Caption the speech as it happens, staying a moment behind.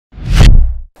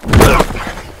Hey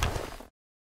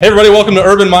everybody, welcome to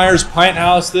Urban Meyer's Pint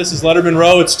House. This is Lettermen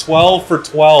Row. It's 12 for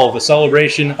 12, a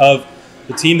celebration of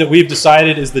the team that we've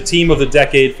decided is the team of the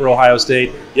decade for Ohio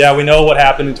State. Yeah, we know what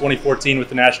happened in 2014 with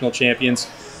the national champions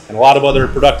and a lot of other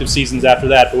productive seasons after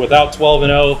that, but without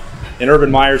 12-0 in Urban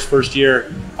Meyer's first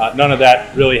year, none of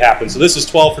that really happened. So this is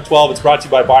 12 for 12. It's brought to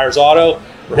you by Byers Auto.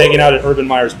 We're hanging out at Urban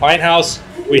Meyer's Pint House.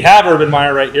 We have Urban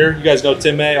Meyer right here. You guys know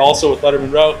Tim May, also with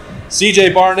Lettermen Row.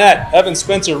 CJ Barnett, Evan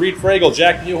Spencer, Reed Fragel,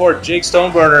 Jack Newhart, Jake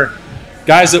Stoneburner,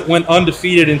 guys that went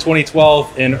undefeated in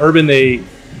 2012. And Urban, they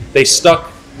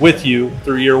stuck with you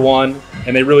through year one,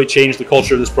 and they really changed the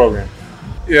culture of this program.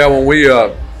 Yeah, when we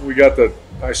got the,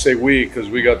 I say we because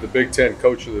we got the Big Ten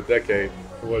Coach of the Decade.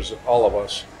 It was all of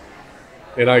us.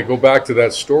 And I go back to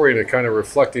that story in a kind of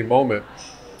reflecting moment.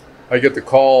 I get the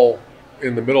call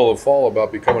in the middle of the fall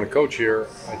about becoming a coach here.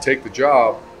 I take the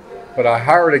job, but I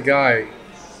hired a guy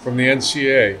from the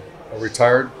NCAA, a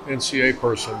retired NCAA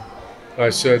person. And I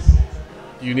said,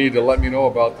 you need to let me know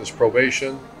about this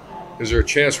probation. Is there a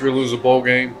chance we lose a bowl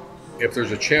game? If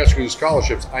there's a chance we lose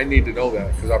scholarships, I need to know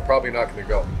that because I'm probably not going to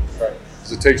go. Right.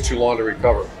 Because it takes too long to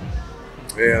recover.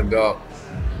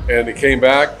 And it came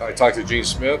back. I talked to Gene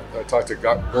Smith. I talked to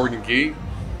Gordon Gee.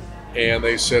 And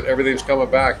they said everything's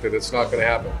coming back, that it's not going to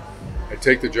happen. I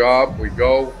take the job. We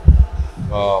go.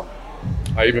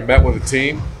 I even met with the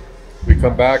team. We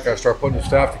come back, I start putting the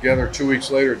staff together. 2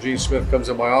 weeks later, Gene Smith comes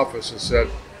in my office and said,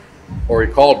 or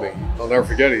he called me, I'll never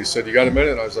forget it. He said, you got a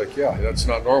minute? And I was like, yeah, that's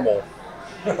not normal.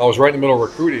 I was right in the middle of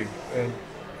recruiting, and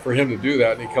for him to do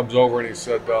that, and he comes over and he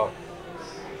said,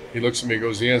 he looks at me and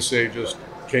goes, the NCAA just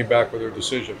came back with their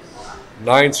decision.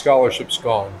 9 scholarships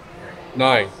gone,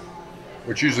 9,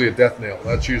 which is usually a death nail.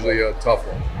 That's usually a tough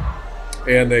one.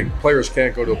 And the players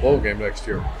can't go to a bowl game next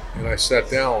year. And I sat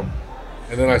down.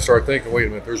 And then I started thinking, wait a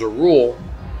minute, there's a rule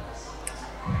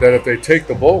that if they take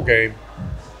the bowl game,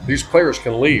 these players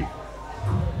can leave.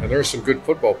 And there's some good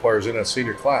football players in that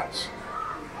senior class.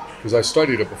 Because I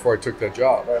studied it before I took that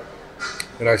job.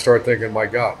 And I started thinking, my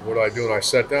God, what do I do? And I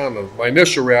sat down, and my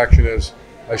initial reaction is,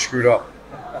 I screwed up.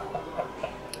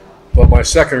 But my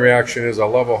second reaction is, I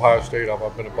love Ohio State.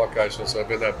 I've been a Buckeye since I've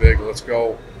been that big. Let's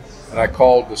go. And I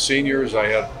called the seniors. I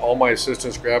had all my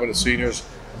assistants grabbing the seniors.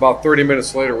 About 30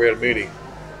 minutes later, we had a meeting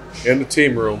in the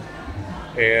team room,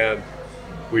 and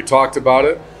we talked about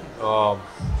it,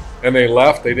 and they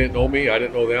left. They didn't know me. I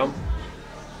didn't know them.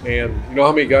 And you know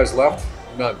how many guys left?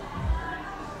 None.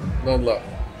 None left.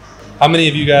 How many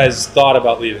of you guys thought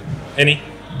about leaving? Any?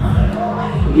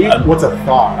 What's a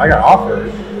thought? I got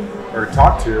offered or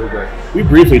talked to, but we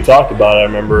briefly talked about it. I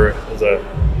remember as a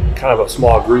kind of a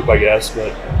small group, I guess,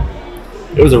 but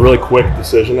it was a really quick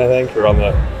decision, I think, or on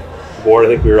the board. I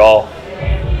think we were all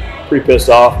pretty pissed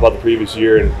off about the previous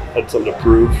year and had something to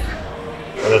prove.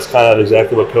 And that's kind of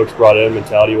exactly what Coach brought in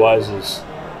mentality-wise is,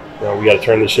 you know, we got to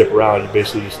turn this ship around. You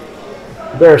basically just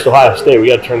embarrassed Ohio State. We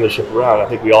got to turn this ship around. I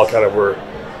think we all kind of were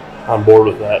on board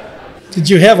with that. Did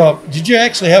you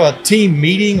actually have a team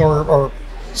meeting or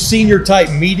senior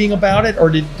type meeting about it, or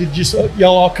did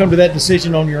y'all all come to that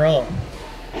decision on your own?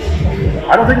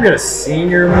 I don't think we had a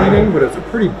senior meeting, but it was a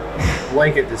pretty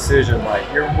blanket decision. Like,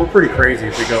 we're pretty crazy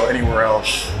if we go anywhere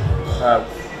else. A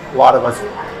lot of us,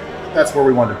 that's where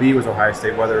we wanted to be, was Ohio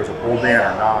State, whether it was a bowl ban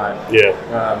or not. Yeah.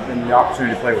 And the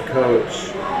opportunity to play with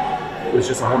Coach was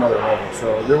just a whole nother level.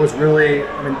 So there was really,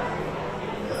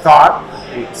 the thought,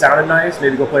 it sounded nice,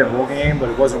 maybe go play a bowl game, but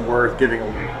it wasn't worth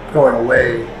going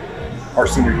away our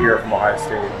senior year from Ohio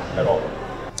State at all.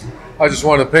 I just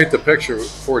wanted to paint the picture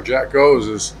before Jack goes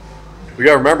is, we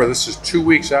got to remember, this is 2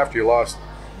 weeks after you lost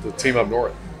the team up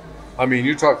north. I mean,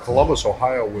 you talk Columbus,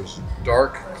 Ohio was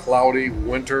dark, cloudy,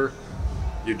 winter.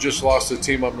 You just lost the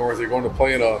team up north. You're going to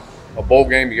play in a bowl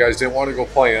game you guys didn't want to go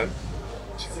play in.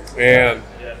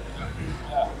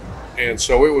 And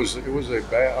so it was a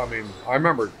bad, I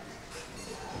remember,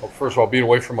 well, first of all, being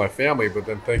away from my family, but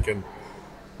then thinking,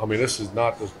 this is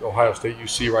not the Ohio State you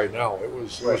see right now. It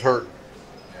was hurting.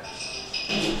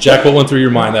 Jack, what went through your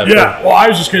mind that day? Yeah, well, I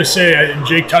was just going to say, and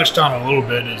Jake touched on it a little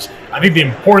bit, is I think the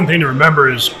important thing to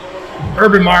remember is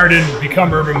Urban Meyer didn't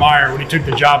become Urban Meyer when he took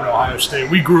the job at Ohio State.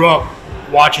 We grew up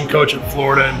watching Coach at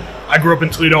Florida, and I grew up in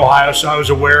Toledo, Ohio, so I was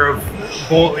aware of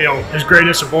his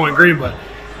greatness at Bowling Green. But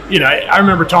I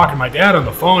remember talking to my dad on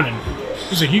the phone, and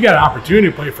he's like, "You got an opportunity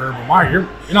to play for Urban Meyer.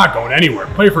 You're not going anywhere.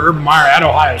 Play for Urban Meyer at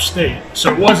Ohio State."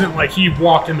 So it wasn't like he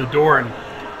walked in the door and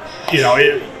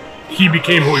he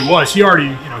became who he was. He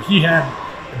already, he had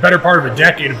the better part of a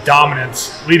decade of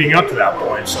dominance leading up to that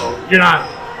point. So you're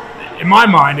not, in my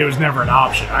mind, it was never an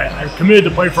option. I committed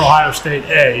to play for Ohio State,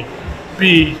 A.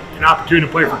 B, an opportunity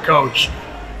to play for Coach.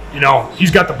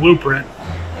 He's got the blueprint.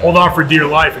 hold on for dear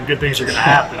life, and good things are going to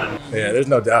happen. Yeah, there's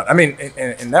no doubt. I mean,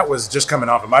 and that was just coming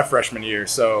off of my freshman year.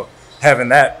 So having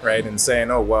that, right, and saying,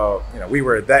 oh, well, we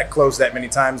were that close that many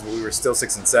times, but we were still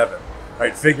 6-7,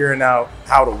 right? Figuring out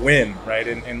how to win, right?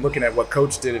 And looking at what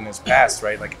Coach did in his past,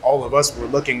 right? Like all of us were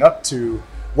looking up to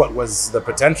what was the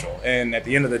potential. And at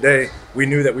the end of the day, we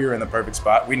knew that we were in the perfect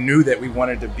spot. We knew that we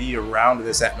wanted to be around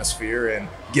this atmosphere and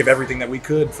give everything that we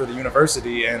could for the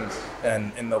university and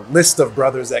the list of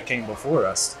brothers that came before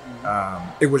us.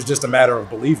 It was just a matter of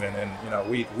believing, and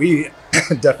we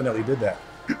definitely did that.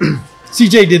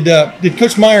 CJ, did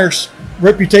Coach Meyer's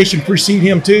reputation precede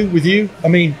him too with you? I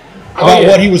mean, about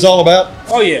what he was all about?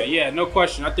 Oh, yeah, no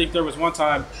question. I think there was one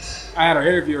time I had an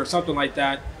interview or something like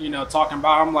that, talking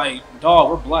about, I'm like, dog,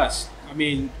 we're blessed. I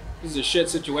mean, this is a shit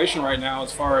situation right now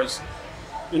as far as,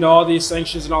 all these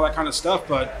sanctions and all that kind of stuff,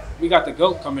 but we got the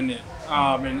GOAT coming in.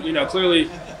 And, clearly,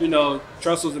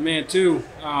 Trustle's the man too,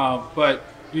 but,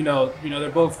 they're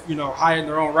both, high in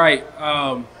their own right.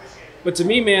 But to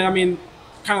me, man, I mean,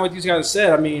 kind of like these guys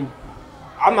said, I mean,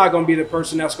 I'm not going to be the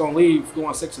person that's going to leave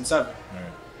going 6-7. Right.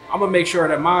 I'm going to make sure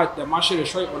that my shit is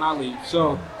straight when I leave.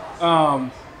 So,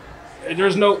 there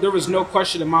was no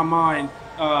question in my mind,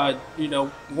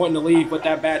 wanting to leave with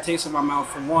that bad taste in my mouth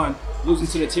for one, losing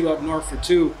to the team up north for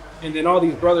two, and then all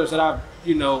these brothers that I've,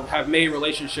 have made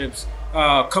relationships,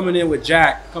 coming in with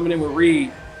Jack, coming in with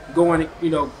Reed, going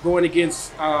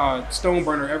against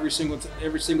Stoneburner every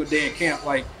single day in camp.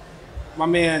 Like my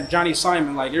man Johnny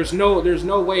Simon, like there's no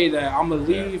way that I'm gonna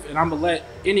leave and I'm gonna let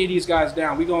any of these guys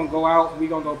down. We gonna go out and we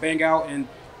gonna go bang out and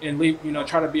leave,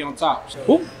 try to be on top. So.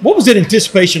 What was that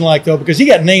anticipation like, though? Because he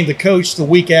got named the coach the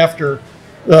week after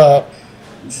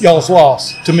y'all's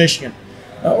loss to Michigan,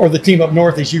 or the team up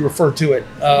north, as you refer to it.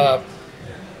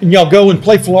 And y'all go and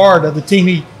play Florida, the team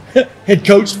he had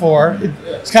coached for.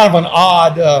 It's kind of an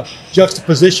odd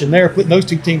juxtaposition there, putting those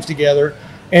two teams together.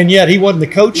 And yet he wasn't the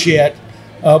coach yet.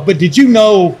 But did you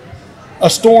know a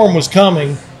storm was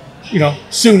coming,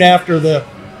 soon after the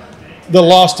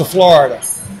loss to Florida?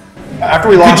 After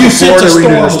we lost to Florida, we knew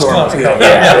the storm was coming.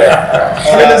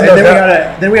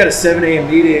 Then we had a 7 a.m.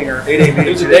 meeting or 8 a.m.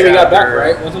 meeting. Today we got back,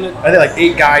 right? Wasn't it? I think like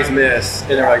 8 guys missed,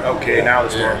 and they're like, okay, now the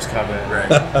storm's coming. Right.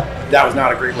 That was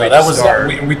not a great way to start.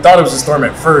 We thought it was a storm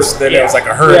at first, then it was like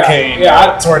a hurricane,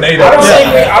 tornado.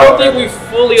 I don't think we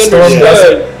fully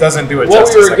understood doesn't do it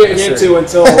what we were getting into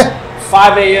until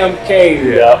 5 a.m.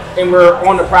 came, and we're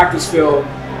on the practice field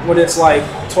when it's like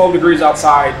 12 degrees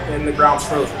outside and the ground's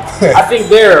frozen. I think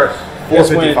there is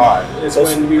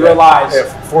when we realized,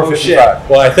 4:55.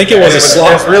 Well, I think it was a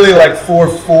slop. It's really like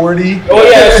 4:40. Oh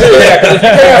yeah, that's true.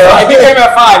 Yeah, if you came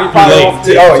at 5, you probably off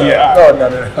too. Oh yeah.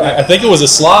 No. I think it was a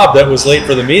slob that was late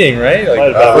for the meeting, right? Like,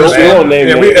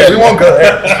 we won't go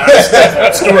there.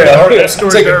 That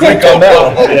story. Take a drink on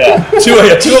that one. Yeah.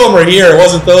 Two of them were here. It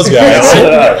wasn't those guys.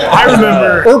 I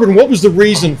remember. Urban, what was the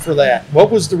reason for that? What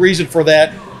was the reason for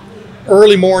that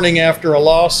early morning after a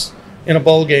loss in a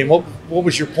bowl game? What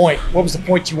was your point? What was the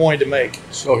point you wanted to make?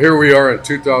 So here we are in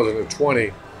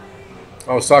 2020.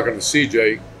 I was talking to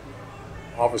CJ,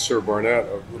 Officer Barnett,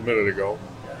 a minute ago,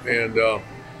 and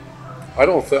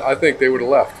I think they would have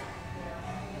left.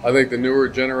 I think the newer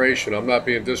generation, I'm not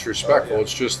being disrespectful,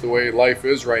 it's just the way life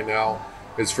is right now.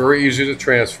 It's very easy to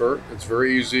transfer. It's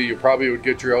very easy. You probably would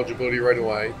get your eligibility right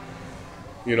away,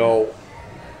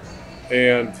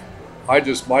 and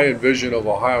my envision of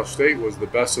Ohio State was the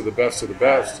best of the best of the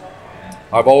best.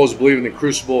 I've always believed in the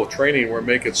crucible of training where it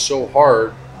make it so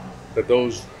hard that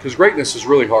because greatness is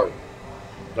really hard.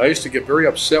 And I used to get very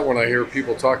upset when I hear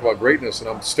people talk about greatness, and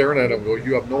I'm staring at them and go,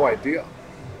 you have no idea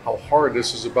how hard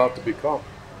this is about to become.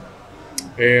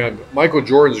 And Michael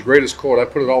Jordan's greatest quote, I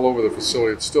put it all over the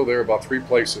facility, it's still there about 3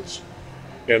 places.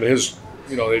 And his,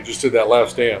 they just did that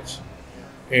Last Dance.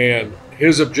 And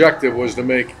his objective was to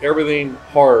make everything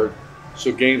hard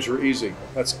so games were easy.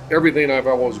 That's everything I've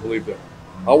always believed in.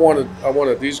 I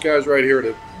wanted these guys right here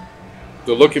to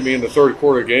look at me in the third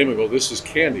quarter game and go, this is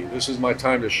candy. This is my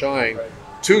time to shine. Right.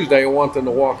 Tuesday, I want them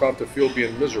to walk off the field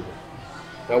being miserable.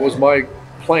 That was my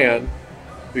plan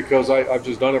because I've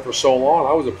just done it for so long.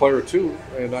 I was a player too,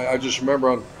 and I just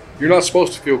remember you're not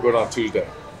supposed to feel good on Tuesday.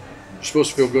 You're supposed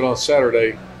to feel good on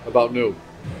Saturday about noon.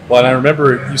 Well, and I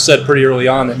remember you said pretty early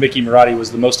on that Mickey Marotti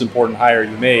was the most important hire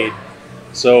you made.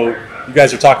 So you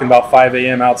guys are talking about 5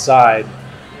 a.m. outside.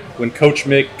 When Coach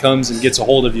Mick comes and gets a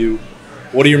hold of you,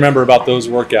 what do you remember about those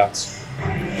workouts?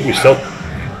 We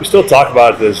still talk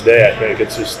about it to this day. I think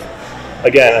it's just,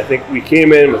 again, I think we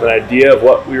came in with an idea of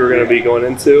what we were going to be going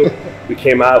into. We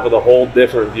came out with a whole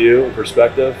different view and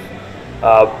perspective.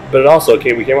 But it also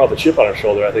we came out with a chip on our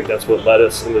shoulder. I think that's what led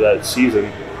us into that season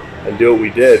and do what we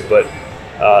did. But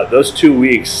those 2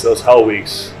 weeks, those hell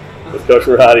weeks, with Coach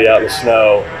Roddy out in the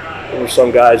snow, there were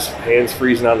some guys' hands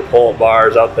freezing on the pull-up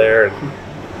bars out there, and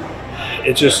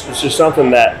it's just something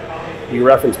that you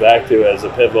reference back to as a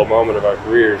pivotal moment of our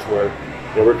careers, where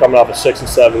we're coming off a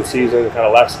 6-7 season, kind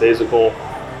of lackadaisical.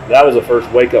 That was the first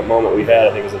wake-up moment we had,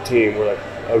 I think, as a team. We're like,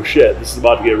 oh shit, this is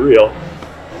about to get real.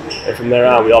 And from there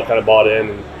on, we all kind of bought in.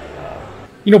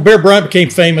 And, Bear Bryant became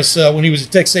famous when he was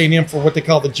at Texas A&M for what they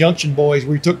call the Junction Boys,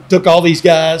 where he took all these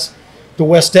guys to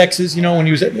West Texas, when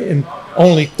he was and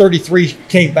only 33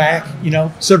 came back,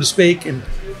 so to speak. And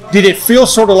did it feel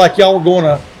sort of like y'all were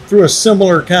going through a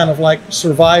similar kind of like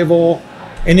survival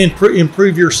and then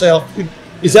improve yourself?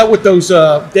 Is that what those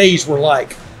days were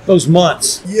like, those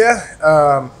months? Yeah,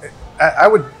 I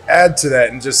would add to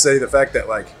that and just say the fact that,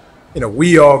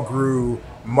 we all grew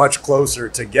much closer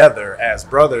together as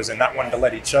brothers and not wanting to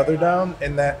let each other down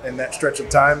in that stretch of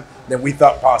time than we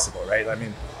thought possible, right? I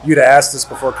mean, you'd have asked us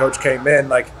before Coach came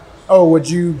in, oh, would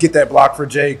you get that block for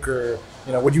Jake, or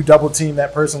would you double team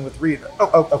that person with Reed?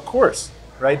 Oh, of course,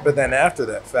 right? But then after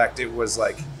that fact, it was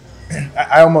like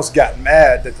I almost got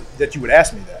mad that you would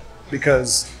ask me that,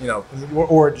 because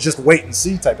or just wait and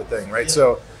see type of thing, right? Yeah.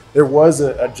 So there was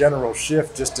a general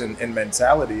shift just in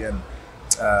mentality, and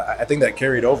I think that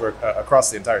carried over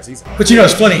across the entire season. But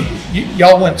it's funny,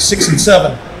 y'all went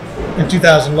 6-7 in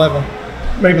 2011.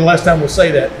 Maybe the last time we'll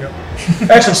say that.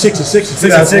 Actually, 6-6 in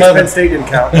 2011. Penn State didn't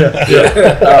count.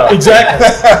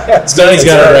 Exactly. Stoney's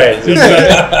got it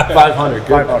right.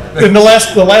 500. And the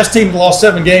last team that lost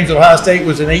 7 games at Ohio State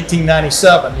was in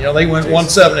 1897. They went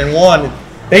 1-7-1. And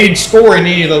they didn't score in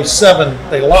any of those 7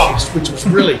 they lost, which was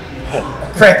really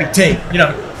a crappy team.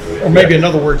 Or maybe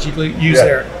another word you'd use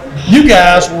there. You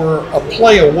guys were a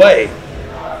play away,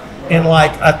 and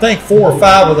I think 4 or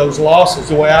 5 of those losses,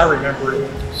 the way I remember it,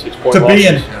 6-point to losses. be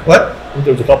in what?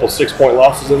 There was a couple 6-point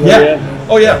losses in there. Yeah.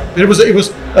 Oh yeah. It was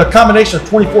a combination of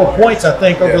 24 points, I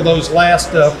think, over those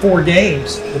last 4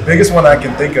 games. The biggest one I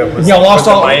can think of was, y'all lost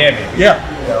all Miami. Yeah.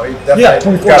 He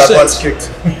definitely got our butts kicked.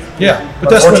 Yeah, but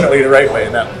that's unfortunately the right way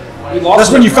in that one.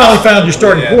 That's when you finally found your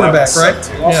starting quarterback, right?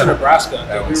 We lost to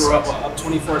Nebraska. We were up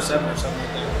 24-7 or something like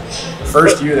that.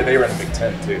 First year that they were in the Big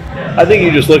Ten, too. I think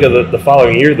you just look at the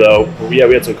following year, though. We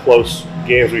had some close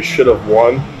games we should have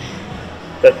won.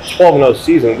 That 12-0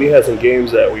 season, we had some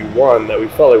games that we won that we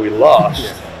felt like we lost.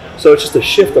 Yeah. So it's just a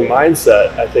shift of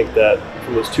mindset, I think, that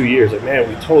from those 2 years. Man,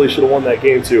 we totally should have won that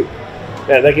game, too.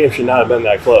 Man, that game should not have been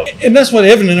that close. And that's what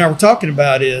Evan and I were talking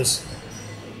about is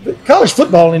college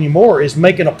football anymore is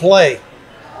making a play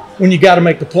when you got to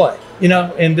make the play,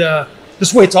 and this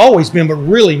is the way it's always been, but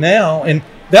really now, and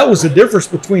that was the difference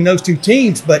between those 2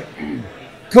 teams. But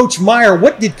Coach Meyer,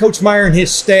 what did Coach Meyer and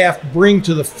his staff bring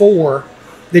to the fore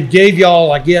that gave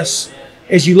y'all, I guess,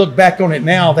 as you look back on it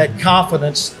now, that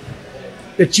confidence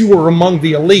that you were among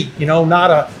the elite, not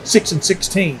a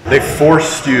 6-6 team? They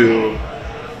forced you,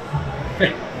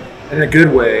 in a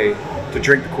good way, to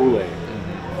drink the Kool-Aid.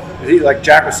 Like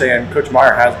Jack was saying, Coach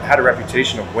Meyer had a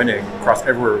reputation of winning across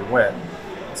everywhere we went.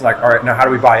 It's like, all right, now how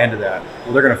do we buy into that?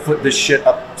 Well, they're going to flip this shit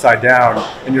upside down,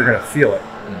 and you're going to feel it.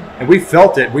 And we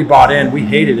felt it. We bought in. We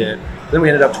hated it. Then we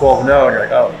ended up 12-0, and you're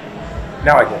like, oh,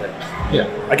 now I get it.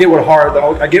 Yeah. I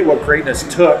get what greatness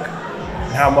took,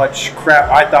 and how much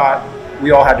crap I thought we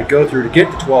all had to go through to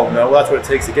get to 12-0. Well, that's what it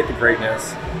takes to get to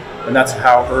greatness, and that's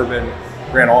how Urban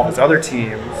ran all of his other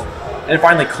teams. And it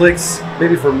finally clicks,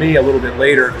 maybe for me a little bit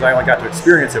later, because I only got to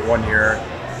experience it 1 year,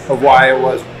 of why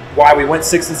we went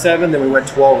 6-7, then we went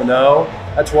 12-0.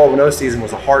 That 12-0 season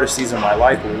was the hardest season of my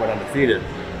life, when we went undefeated.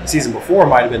 The season before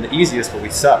might have been the easiest, but we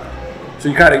sucked. So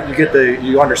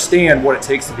you understand what it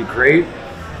takes to be great.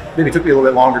 Maybe it took me a little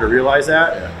bit longer to realize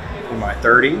that in my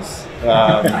 30s,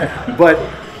 but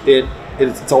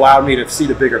it's allowed me to see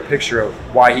the bigger picture of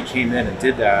why he came in and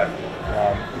did that.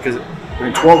 Because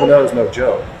 12-0 is no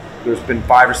joke. There's been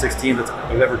 5 or 6 teams that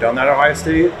have ever done that at Ohio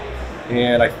State,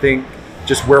 and I think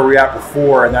just where we're at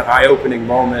before and that eye-opening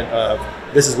moment of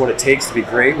this is what it takes to be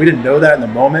great. We didn't know that in the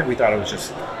moment. We thought it was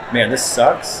just, man, this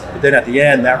sucks. But then at the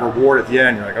end, that reward at the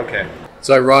end, you're like, okay. It's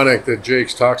ironic that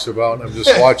Jake's talks about, and I'm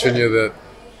just watching you, that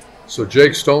so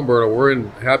Jake Stoneburner, we're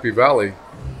in Happy Valley.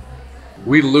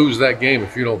 We lose that game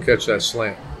if you don't catch that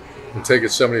slant and take it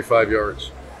 75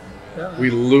 yards. We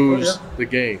lose the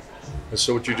game. And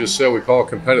so what you just said, we call it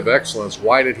competitive excellence.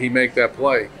 Why did he make that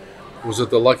play? Was it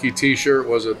the lucky T-shirt?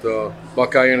 Was it the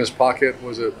Buckeye in his pocket?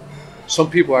 Was it? Some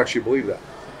people actually believe that.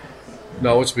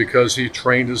 No, it's because he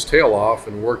trained his tail off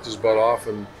and worked his butt off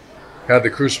and had the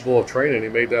crucible of training. He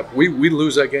made that. We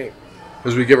lose that game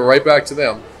because we give it right back to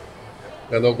them,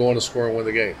 and they'll go on to score and win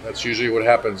the game. That's usually what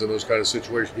happens in those kind of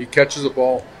situations. He catches the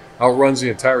ball outruns the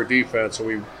entire defense, and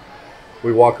we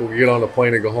get on the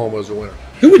plane and go home as a winner.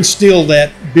 Who instilled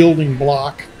that building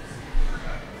block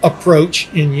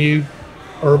approach in you,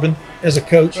 Urban, as a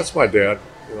coach? That's my dad.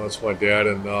 That's my dad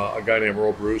and a guy named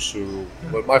Earl Bruce.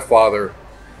 But my father,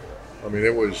 I mean,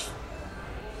 it was.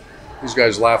 These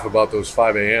guys laugh about those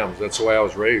 5 a.m.s. That's the way I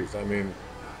was raised. I mean,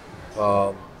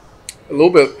 a little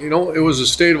bit. It was the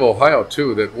state of Ohio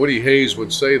too. That Woody Hayes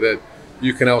would say that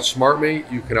you can outsmart me,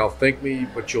 you can outthink me,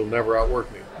 but you'll never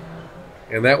outwork me.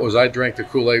 And that was, I drank the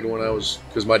Kool-Aid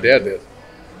because my dad did.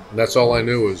 And that's all I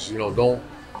knew is, you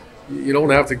don't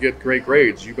have to get great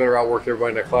grades. You better outwork everybody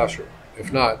in that classroom.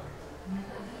 If not,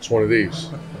 it's one of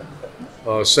these.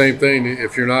 Same thing,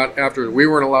 if you're not we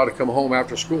weren't allowed to come home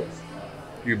after school.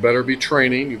 You better be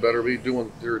training. You better be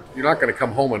doing, you're not going to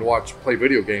come home and play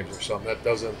video games or something. That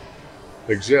doesn't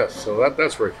exist. So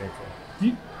that's where it came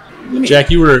from. Jack,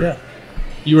 you were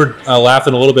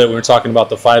laughing a little bit when we were talking about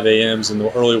the 5 a.m.s and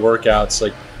the early workouts.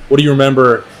 Like, what do you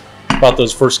remember about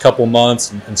those first couple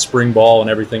months and spring ball and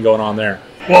everything going on there?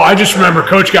 Well, I just remember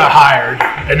Coach got hired,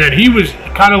 and then he was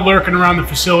kind of lurking around the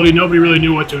facility. Nobody really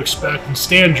knew what to expect. And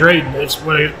Stan Drayton, that's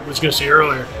what I was going to say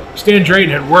earlier, Stan Drayton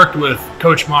had worked with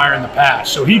Coach Meyer in the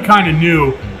past, so he kind of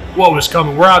knew what was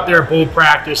coming. We're out there bull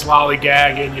practice,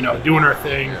 lollygagging, doing our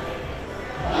thing.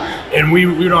 And we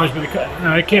would always be like,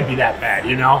 no, it can't be that bad,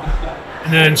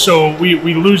 And then so we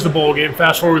lose the bowl game.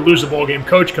 Fast forward, we lose the bowl game.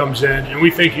 Coach comes in, and we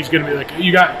think he's going to be like,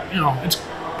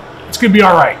 it's going to be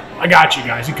all right. I got you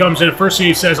guys. He comes in. The first thing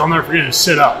he says, I'll never forget, is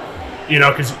sit up.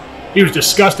 Because he was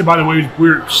disgusted by the way we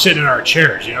were sitting in our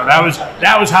chairs.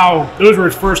 That was how, those were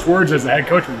his first words as the head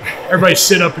coach. Everybody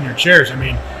sit up in your chairs. I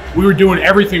mean, we were doing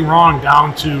everything wrong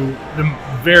down to the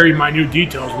very minute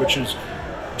details, which is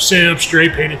sitting up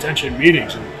straight, paying attention in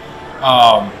meetings.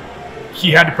 And he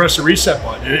had to press the reset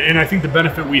button. And I think the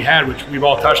benefit we had, which we've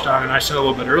all touched on, and I said a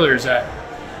little bit earlier, is that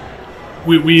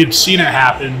we had seen it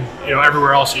happen,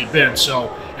 everywhere else he had been.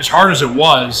 So as hard as it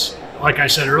was, like I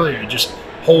said earlier, just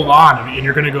hold on, and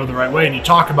you're going to go the right way. And you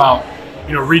talk about,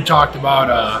 Reed talked about,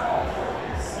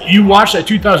 you watched that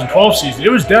 2012 season,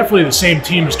 it was definitely the same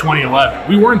team as 2011.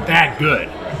 We weren't that good.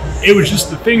 It was just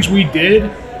the things we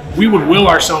did, we would will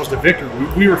ourselves to victory.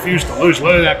 We refused to lose,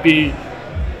 whether that be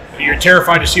you're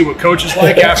terrified to see what coach is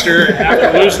like after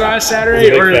losing on a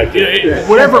Saturday, or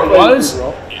whatever it was.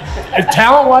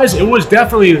 Talent-wise, it was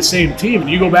definitely the same team. And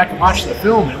you go back and watch the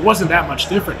film, it wasn't that much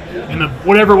different. And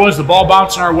whatever it was, the ball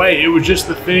bouncing our way, it was just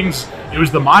the things, it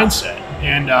was the mindset.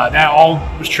 And that all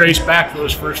was traced back to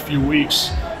those first few weeks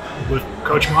with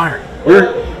Coach Meyer.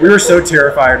 We were so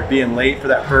terrified of being late for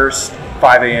that first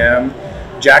 5 a.m.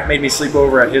 Jack made me sleep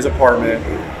over at his apartment.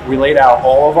 We laid out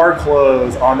all of our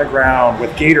clothes on the ground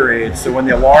with Gatorade. So when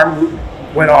the alarm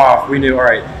went off, we knew, all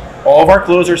right, all of our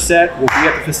clothes are set. We'll be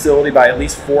at the facility by at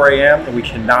least 4 a.m. and we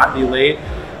cannot be late.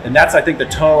 And that's, I think, the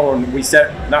tone we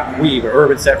set, not we, but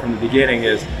Urban set from the beginning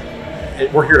is,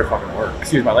 we're here to fucking work.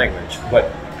 Excuse my language.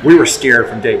 But we were scared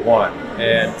from day one,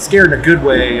 and scared in a good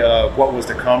way of what was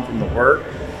to come from the work.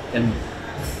 And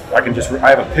I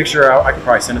have a picture out, I could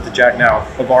probably send it to Jack now,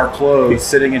 of our clothes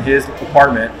sitting in his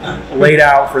apartment, laid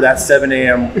out for that 5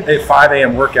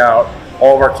 a.m. workout.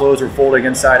 All of our clothes were folding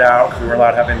inside out because we weren't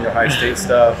allowed to have any Ohio State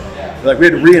stuff. Like, we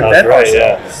had to reinvent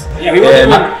ourselves.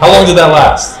 Yeah. How long did that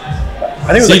last?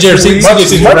 I think it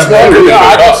was much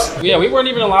longer. Yeah, we weren't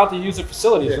even allowed to use the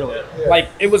facilities, really. Like,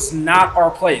 it was not our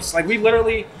place. Like, we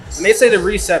literally, when they say the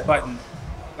reset button,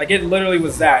 like, it literally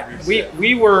was that.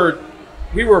 We were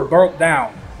broke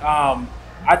down.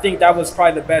 I think that was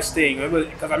probably the best thing. It was,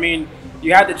 because, I mean,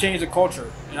 you had to change the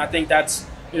culture. And I think that's,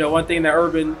 one thing that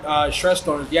Urban stressed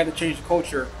on is you had to change the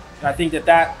culture. And I think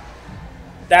that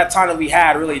time that we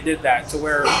had really did that, to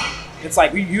where it's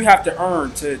like you have to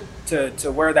earn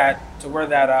to wear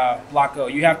that block go.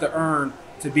 You have to earn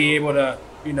to be able to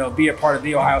be a part of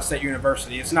the Ohio State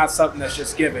University. It's not something that's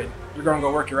just given. You're going to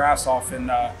go work your ass off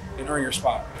and earn your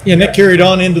spot. Yeah, and that carried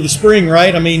on into the spring,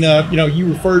 right? I mean, you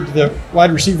referred to the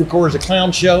wide receiver corps as a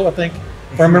clown show, I think,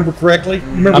 if I remember correctly.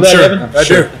 Remember I'm that,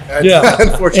 sure. Evan? I do. Yeah.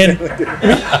 Unfortunately.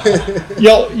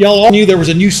 Y'all all knew there was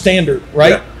a new standard,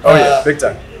 right? Yeah. Oh, yeah, big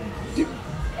time.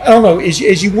 I don't know.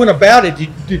 As you went about it,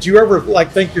 did you ever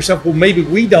think to yourself, well, maybe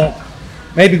we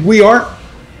aren't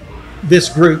this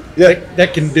group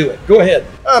that can do it? Go ahead.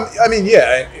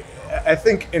 I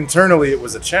think internally it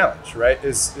was a challenge, right?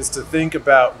 Is to think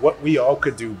about what we all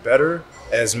could do better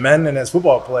as men and as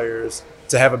football players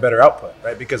to have a better output,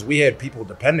 right? Because we had people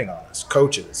depending on us,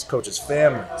 coaches'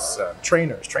 families,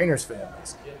 trainers'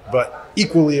 families, but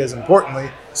equally as importantly,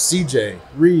 CJ,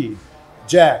 Reed,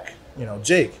 Jack,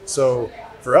 Jake. So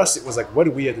for us, it was like, what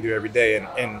do we have to do every day?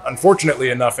 And unfortunately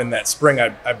enough, in that spring,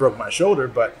 I broke my shoulder.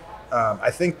 But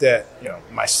I think that,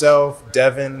 myself,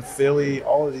 Devin, Philly,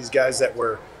 all of these guys that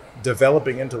were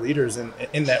developing into leaders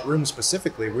in that room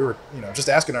specifically, we were, just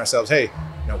asking ourselves, hey,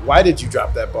 why did you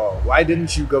drop that ball? Why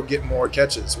didn't you go get more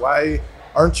catches? Why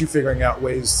aren't you figuring out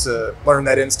ways to learn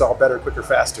that install better, quicker,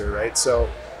 faster, right? So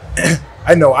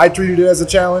I know I treated it as a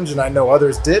challenge, and I know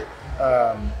others did.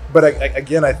 But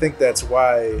again, I think that's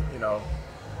why,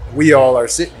 we all are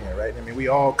sitting here, right? I mean, we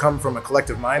all come from a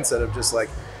collective mindset of just like,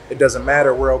 it doesn't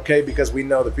matter, we're okay because we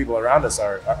know the people around us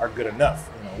are good enough.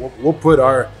 We'll put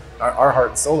our heart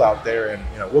and soul out there,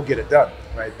 and we'll get it done,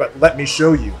 right? But let me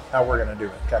show you how we're going to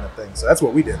do it, kind of thing. So that's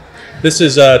what we did. This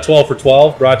is 12 for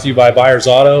 12, brought to you by Byers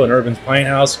Auto and Urban's Pint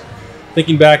House.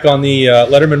 Thinking back on the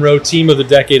Lettermen Row Team of the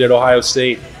Decade at Ohio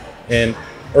State, and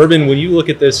Urban, when you look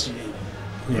at this,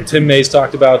 Tim Mays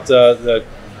talked about the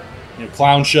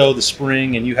clown show, the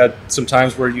spring, and you had some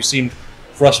times where you seemed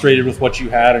frustrated with what you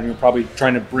had, and you're probably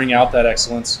trying to bring out that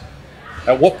excellence.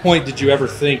 At what point did you ever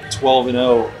think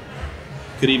 12-0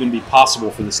 could even be possible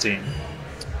for this team?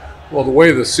 Well, the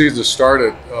way the season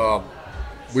started,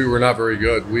 we were not very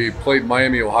good. We played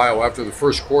Miami, Ohio. After the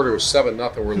first quarter, it was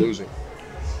 7-0. We're losing.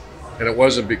 And it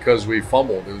wasn't because we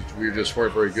fumbled. We just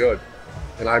weren't very good.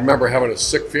 And I remember having a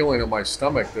sick feeling in my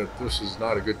stomach that this is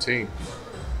not a good team.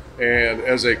 And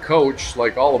as a coach,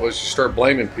 like all of us, you start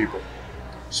blaming people.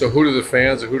 So who do the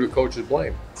fans and who do coaches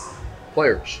blame?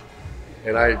 Players.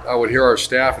 And I would hear our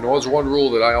staff, and there was one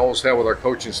rule that I always had with our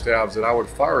coaching staffs, that I would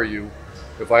fire you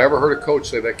if I ever heard a coach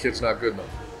say that kid's not good enough.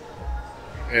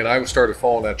 And I started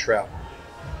falling that trap.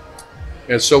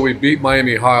 And so we beat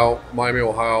Miami,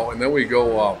 Ohio, and then we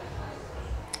go,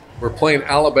 we're playing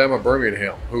Alabama,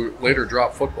 Birmingham, who later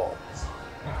dropped football.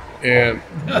 And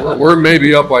we're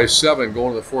maybe up by 7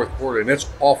 going to the fourth quarter, and it's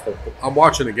awful. I'm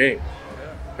watching the game,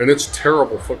 and it's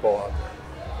terrible football out there.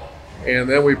 And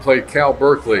then we played Cal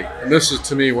Berkeley, and this is,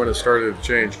 to me, when it started to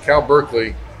change. Cal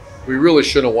Berkeley, we really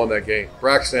shouldn't have won that game.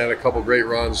 Braxton had a couple great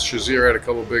runs. Shazier had a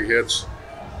couple big hits,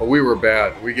 but we were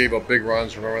bad. We gave up big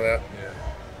runs, remember that?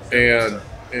 Yeah.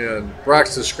 And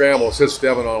Braxton scrambles, hits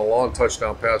Devin on a long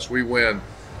touchdown pass. We win.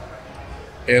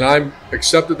 And I'm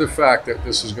accepted the fact that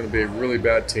this is going to be a really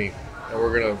bad team. And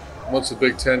we're going to, once the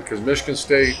Big Ten, because Michigan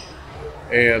State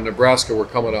and Nebraska were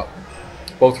coming up,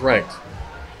 both ranked.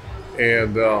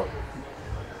 And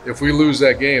if we lose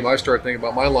that game, I start thinking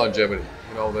about my longevity,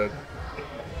 that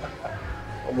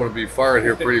I'm going to be fired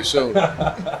here pretty soon.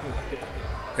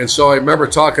 And so I remember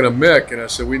talking to Mick, and I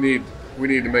said, we need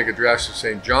to make a drastic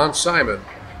change. John Simon,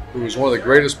 who was one of the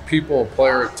greatest people and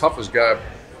player, toughest guy,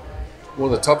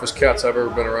 one of the toughest cats I've ever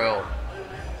been around,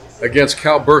 against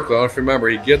Cal Berkeley. I don't know if you remember,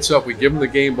 he gets up, we give him the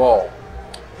game ball.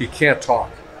 He can't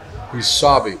talk. He's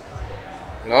sobbing.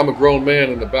 And I'm a grown man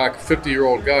in the back,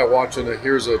 50-year-old guy watching it.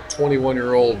 Here's a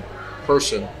 21-year-old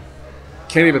person.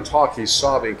 Can't even talk, he's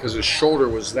sobbing because his shoulder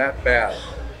was that bad.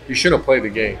 He shouldn't have played the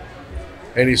game.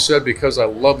 And he said, because I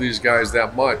love these guys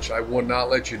that much, I would not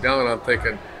let you down. And I'm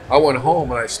thinking, I went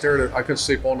home and I couldn't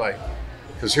sleep all night.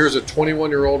 Because here's a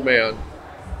 21-year-old man,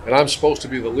 and I'm supposed to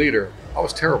be the leader. I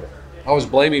was terrible. I was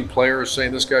blaming players,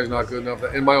 saying this guy's not good enough.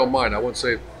 In my own mind, I wouldn't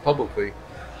say it publicly.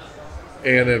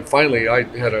 And then finally, I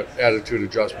had an attitude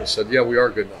adjustment, said, yeah, we are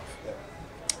good enough.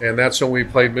 And that's when we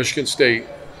played Michigan State.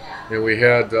 And we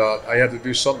had, I had to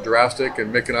do something drastic,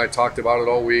 and Mick and I talked about it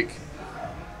all week,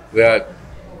 that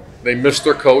they missed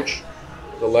their coach,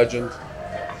 the legend,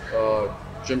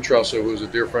 Jim Tressa, who was a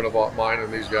dear friend of mine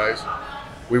and these guys.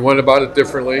 We went about it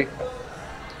differently.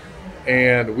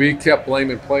 And we kept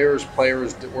blaming players.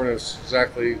 Players weren't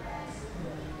exactly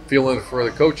feeling for the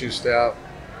coaching staff.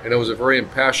 And it was a very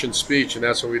impassioned speech, and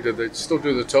that's what we did. They still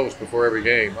do the toast before every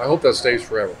game. I hope that stays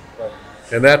forever. Right.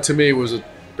 And that, to me,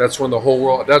 that's when the whole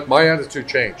world, my attitude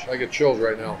changed. I get chills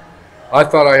right now. I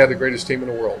thought I had the greatest team in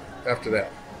the world after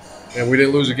that. And we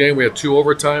didn't lose a game. We had 2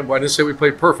 overtime. Well, I didn't say we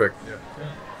played perfect. Yeah.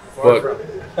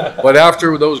 But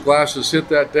after those glasses hit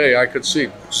that day, I could see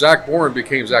Zach Bourne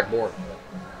became Zach Bourne.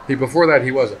 Before that,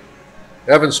 he wasn't.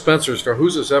 Evan Spencer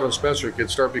who's this Evan Spencer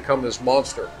kid, start becoming this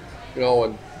monster.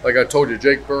 And like I told you,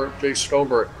 Jake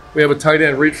Stoneberg. We have a tight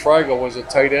end. Reed Frigel was a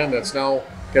tight end that's now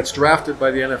gets drafted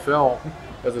by the NFL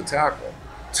as a tackle.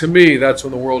 To me, that's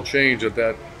when the world changed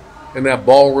in that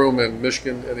ballroom in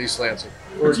Michigan and East Lansing.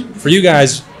 For you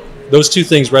guys, those two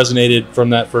things resonated from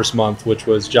that first month, which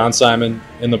was John Simon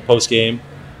in the post game,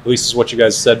 at least is what you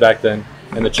guys said back then,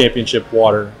 and the championship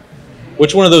water.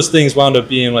 Which one of those things wound up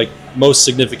being like most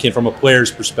significant from a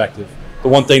player's perspective? The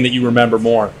one thing that you remember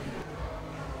more?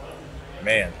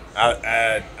 Man,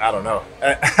 I don't know.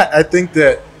 I think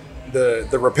that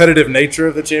the repetitive nature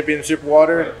of the championship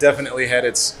water definitely had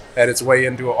its way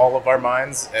into all of our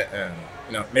minds. And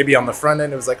maybe on the front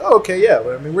end it was like, oh, okay, yeah,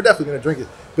 I mean, we're definitely going to drink it.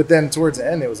 But then towards the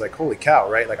end it was like, holy cow,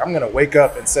 right? Like, I'm going to wake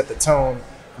up and set the tone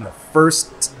from the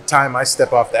first time I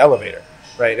step off the elevator,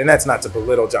 right? And that's not to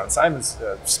belittle John Simon's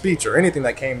speech or anything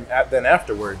that came then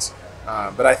afterwards.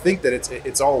 But I think that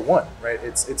it's all one, right?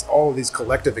 It's all of these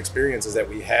collective experiences that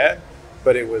we had.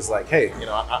 But it was like, hey,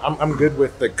 I'm good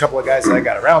with the couple of guys that I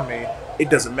got around me. It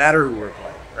doesn't matter who we're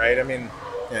playing, right? I mean,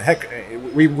 heck,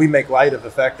 we make light of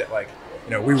the fact that, like,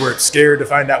 we were scared to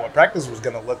find out what practice was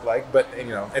going to look like. But,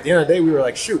 at the end of the day, we were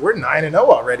like, shoot, we're 9-0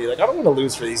 already. Like, I don't want to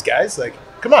lose for these guys. Like,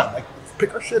 come on, like,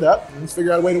 pick our shit up and let's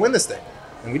figure out a way to win this thing.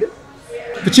 And we did.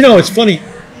 But it's funny,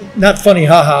 not funny,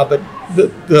 haha, but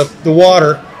the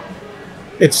water,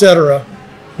 etc.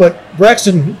 But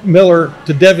Braxton Miller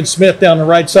to Devin Smith down the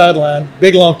right sideline,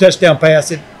 big long touchdown pass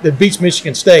that beats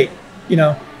Michigan State.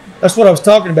 That's what I was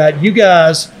talking about. You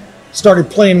guys started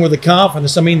playing with the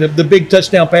confidence. I mean, the big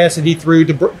touchdown pass that he threw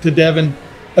to Devin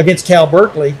against Cal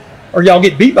Berkeley, or y'all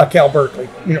get beat by Cal Berkeley,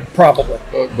 probably.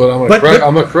 But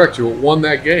I'm gonna correct you. Won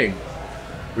that game.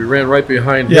 We ran right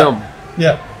behind him.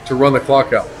 Yeah. To run the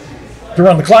clock out. To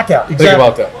run the clock out. Exactly. Think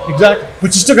about that. Exactly. But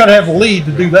you still got to have a lead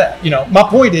to do that. My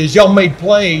point is, y'all made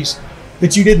plays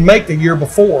that you didn't make the year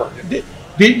before.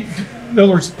 In other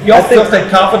words, y'all felt that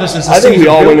confidence as the season I think we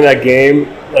all built. went in that game,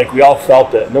 like, we all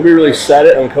felt it. Nobody really said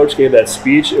it, and when Coach gave that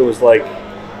speech, it was like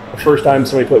the first time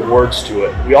somebody put words to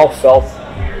it. We all felt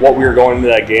what we were going into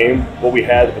that game, what we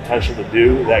had the potential to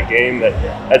do that game,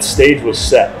 that stage was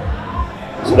set.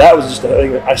 So that was just a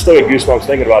thing. I still get goosebumps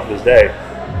thinking about it this day.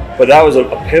 But that was a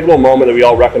pivotal moment that we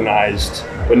all recognized,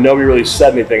 but nobody really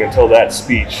said anything until that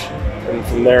speech. And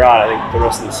from there on, I think the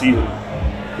rest of the season,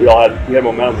 we had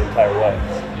momentum the entire way.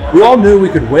 We all knew we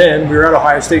could win. We were at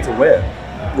Ohio State to win.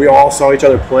 We all saw each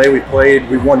other play. We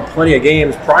won plenty of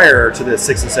games prior to the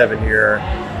 6 and 7 year.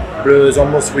 But it was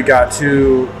almost, we almost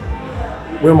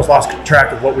lost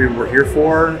track of what we were here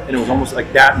for. And it was almost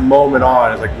like that moment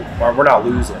on, it's like, we're not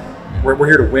losing. We're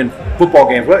here to win football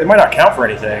games. Well, it might not count for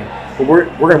anything, but we're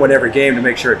going to win every game to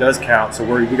make sure it does count. So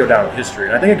we go down in history.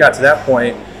 And I think it got to that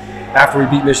point after we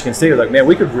beat Michigan State. It was like, man,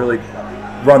 we could really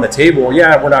run the table.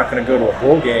 Yeah, we're not going to go to a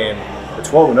bowl game. But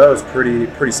 12-0 is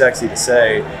pretty sexy to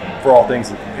say for all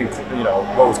things,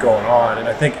 what was going on. And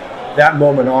I think that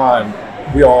moment on,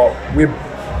 we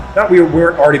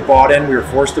weren't already bought in. We were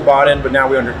forced to buy in, but now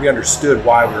we understood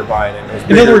why we were buying in. It was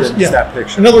bigger than just that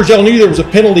picture. In other words, y'all knew there was a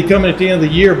penalty coming at the end of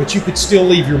the year, but you could still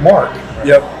leave your mark.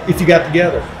 Yep. If you got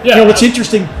together. Yeah. What's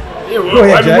interesting. Yeah, Go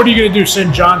ahead, Jack. what are you going to do?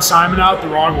 Send John Simon out the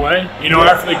wrong way?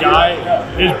 After the guy,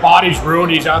 his body's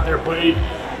ruined, he's out there playing.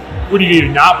 What do you do?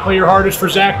 Not play your hardest for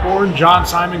Zach Bourne, John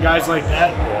Simon, guys like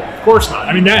that? Of course not.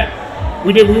 I mean,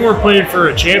 we weren't playing for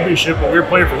a championship, but we were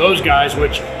playing for those guys,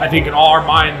 which I think in all our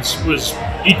minds was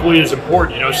equally as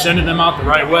important. Sending them out the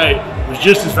right way was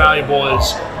just as valuable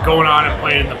as going on and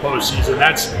playing in the postseason.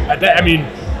 I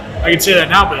can say that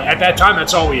now, but at that time,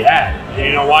 that's all we had.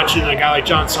 Watching a guy like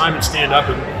John Simon stand up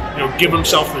and give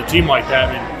himself to the team like that.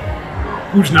 I mean,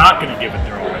 who's not going to give it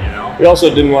their all? We also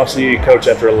didn't want to see Coach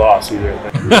after a loss either.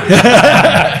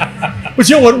 But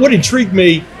what intrigued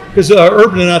me, because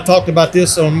Urban and I talked about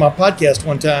this on my podcast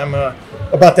one time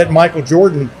about that Michael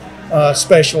Jordan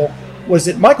special, was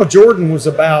that Michael Jordan was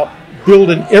about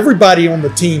building everybody on the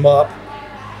team up,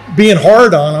 being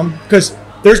hard on them, because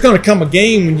there's going to come a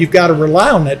game when you've got to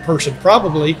rely on that person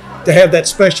probably to have that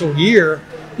special year.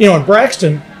 In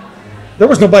Braxton, there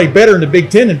was nobody better in the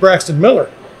Big Ten than Braxton Miller.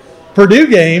 Purdue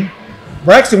game,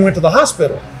 Braxton went to the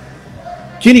hospital.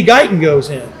 Kenny Guyton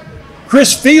goes in.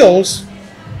 Chris Fields,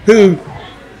 who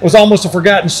was almost a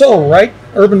forgotten soul, right?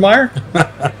 Urban Meyer,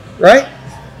 right?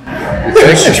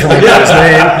 Chris Fields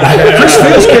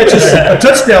catches a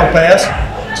touchdown pass.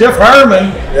 Jeff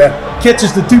Harmon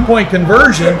catches the 2-point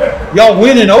conversion. Y'all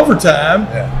win in overtime.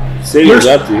 Stadium was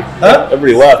empty. Huh?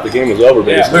 Everybody left. The game was over,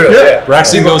 basically. Yeah.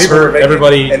 Braxton goes hurt.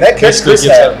 Everybody. And that catch Chris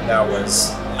had that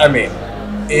was,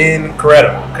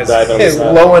 incredible. Because he's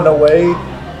blowing away,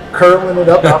 curling it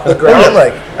up off the ground.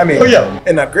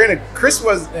 And now granted, Chris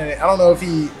was, I don't know if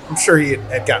I'm sure he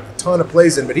had gotten a ton of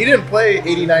plays in, but he didn't play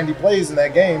 80, 90 plays in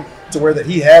that game to where that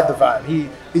he had the vibe.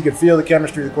 He could feel the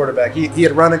chemistry of the quarterback. He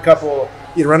had run a couple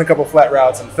flat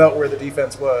routes and felt where the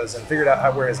defense was and figured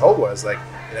out where his hole was.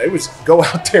 It was go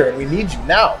out there and we need you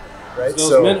now, right?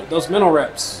 Those mental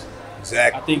reps.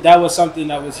 Exactly. I think that was something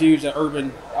that was huge that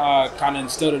Urban kind of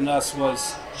instilled in us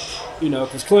was,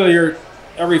 because clearly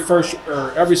every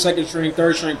second string,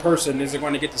 third string person isn't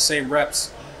going to get the same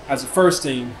reps as the first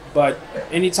team. But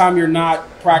anytime you're not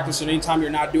practicing, anytime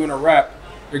you're not doing a rep,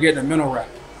 you're getting a mental rep.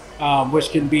 which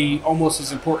can be almost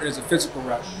as important as a physical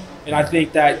rep. And I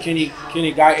think that Kenny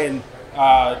Guyton,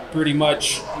 pretty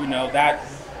much, that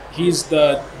he's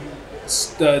the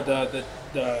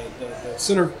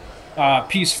center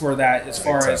piece for that, as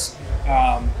far as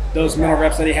those mental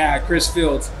reps that he had. Chris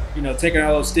Fields, taking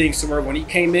all those things to where when he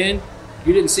came in,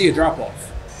 you didn't see a drop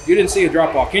off.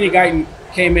 Kenny Guyton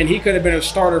came in; he could have been a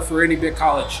starter for any big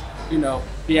college.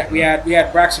 We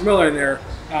had Braxton Miller in there,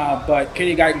 but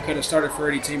Kenny Guyton could have started for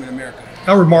any team in America.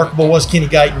 How remarkable was Kenny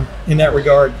Guyton in that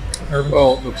regard, Irvin?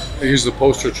 Well, he's the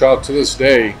poster child to this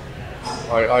day.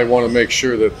 I want to make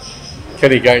sure that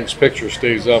Kenny Guyton's picture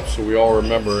stays up so we all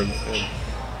remember,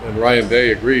 and Ryan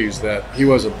Day agrees that he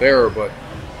wasn't there, but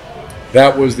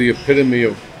that was the epitome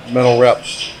of mental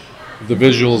reps, the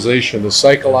visualization, the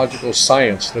psychological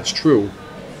science that's true,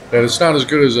 that it's not as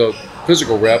good as a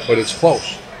physical rep, but it's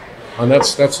close. And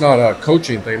that's not a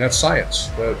coaching thing, that's science.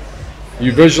 That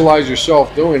you visualize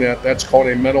yourself doing that, that's called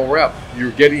a mental rep.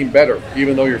 You're getting better,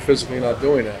 even though you're physically not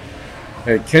doing that.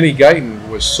 And Kenny Guyton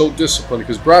was so disciplined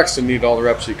because Braxton needed all the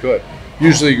reps he could.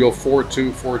 Usually you go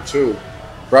 4-2, 4-2.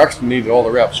 Braxton needed all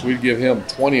the reps. We'd give him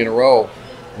 20 in a row.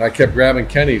 And I kept grabbing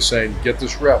Kenny saying, get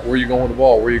this rep. Where are you going with the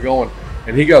ball? Where are you going?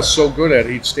 And he got so good at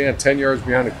it, he'd stand 10 yards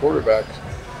behind the quarterback.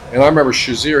 And I remember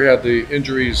Shazier had the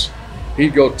injuries.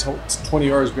 He'd go 20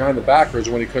 yards behind the backers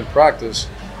when he couldn't practice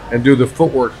and do the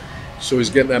footwork. So he's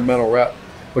getting that mental rep.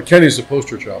 But Kenny's the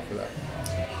poster child for that.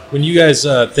 When you guys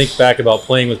think back about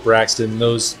playing with Braxton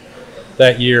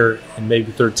that year, and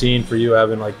maybe 13 for you,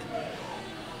 Evan, like,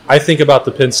 I think about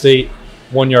the Penn State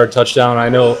 1-yard touchdown. I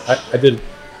know I did.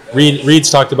 Reed's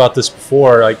talked about this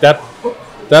before. Like that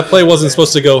play wasn't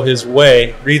supposed to go his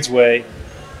way, Reed's way.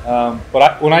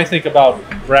 But when I think about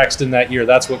Braxton that year,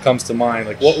 that's what comes to mind.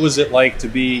 Like, what was it like to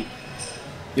be,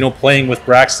 playing with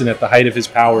Braxton at the height of his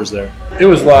powers there? It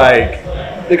was like,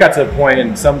 it got to a point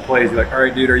in some plays, you're like, all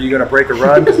right, dude, are you going to break a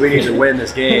run? Because we need to win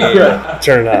this game.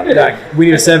 Turn it up. Like, we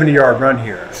need a 70-yard run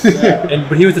here.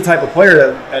 But he was the type of player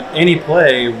that at any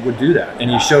play would do that. And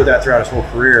he showed that throughout his whole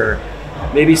career.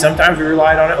 Maybe sometimes we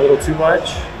relied on it a little too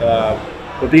much.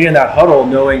 But being in that huddle,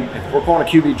 knowing if we're calling a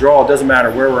QB draw, it doesn't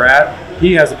matter where we're at,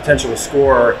 he has the potential to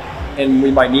score, and we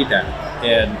might need that.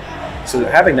 And so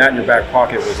having that in your back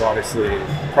pocket was obviously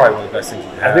probably one of the best things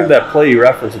you have. I think that play you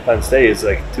referenced at Penn State is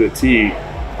like to a T,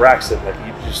 Braxton. Like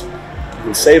you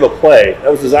can save a play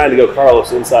that was designed to go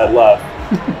Carlos inside left.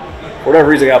 For whatever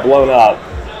reason, it got blown up,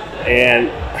 and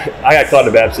I got caught in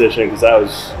a bad position because I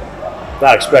was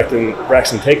not expecting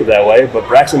Braxton to take it that way. But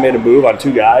Braxton made a move on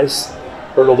 2 guys,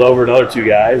 hurdled over another 2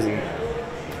 guys, and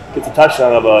gets a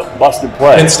touchdown of a busted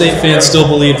play. Penn State fans still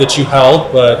believe that you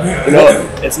held, but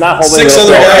it's not holding. 6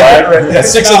 other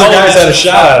guys had a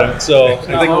shot at him. So I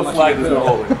think no flag,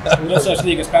 no such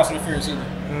thing as pass interference either.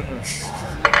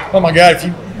 Oh my God!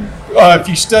 If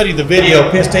you study the video,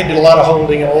 Penn State did a lot of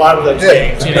holding in a lot of those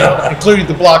games, including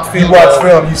the blocked field. You watch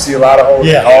film, you see a lot of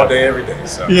holding all day, every day.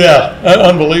 So. Yeah,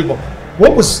 unbelievable.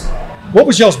 What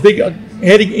was y'all's big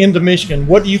heading into Michigan?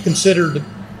 What do you consider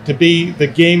to be the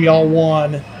game y'all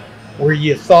won where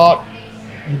you thought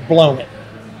you'd blown it?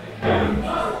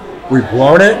 We've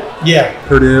blown it? Yeah.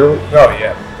 Purdue? Oh,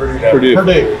 yeah. Purdue.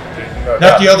 No,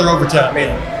 Not the other overtime.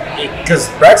 I mean, because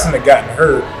Braxton had gotten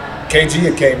hurt, KG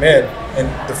had came in,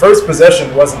 and the first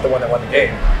possession wasn't the one that won the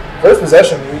game. First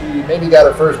possession, we maybe got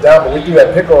a first down, but we threw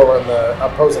that pick over on the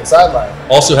opposing sideline.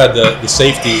 Also had the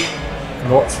safety.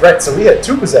 Right, so we had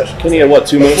 2 possessions. Kenny had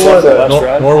 2 minutes left?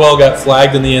 Norwell got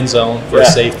flagged in the end zone for a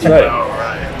safety.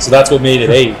 Right. So that's what made it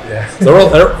 8.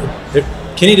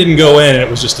 Kenny didn't go in, and it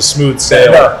was just a smooth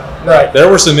sail. Right. There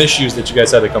were some issues that you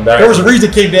guys had to come back. There was a reason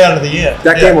it came down to the end.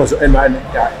 That game was,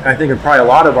 I think in probably a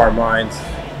lot of our minds,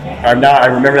 I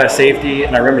remember that safety,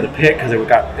 and I remember the pick because it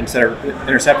got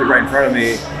intercepted right in front of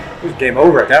me. It was game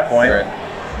over at that point.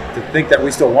 Right. To think that we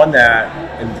still won that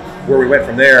and where we went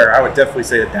from there, I would definitely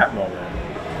say that moment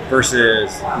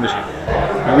versus Michigan.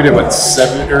 We did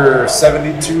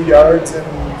 72 yards in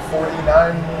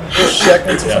 49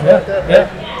 seconds or something like that.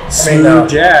 Yeah. Smooth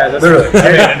jazz. Literally.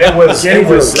 It was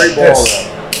a great ball.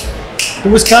 The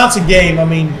Wisconsin game, I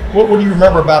mean, what do you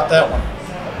remember about that one?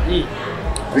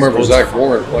 I remember Zach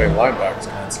Warren playing linebacker.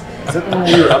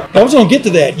 I was going to get to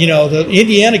that. The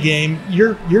Indiana game,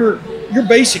 you're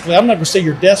basically, I'm not going to say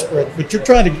you're desperate, but you're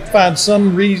trying to find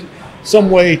some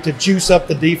way to juice up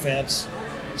the defense.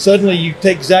 Suddenly you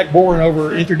take Zach Boren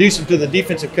over, introduce him to the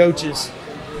defensive coaches,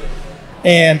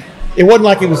 and it wasn't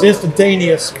like it was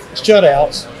instantaneous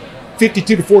shutouts.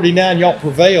 52-49, y'all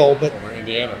prevail, but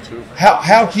Indiana too.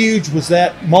 How huge was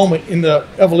that moment in the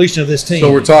evolution of this team?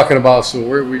 So we're talking about,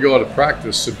 we go to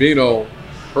practice. Sabino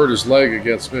hurt his leg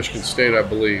against Michigan State, I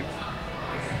believe.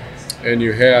 and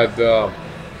you had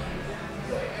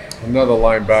another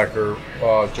linebacker.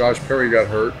 Josh Perry got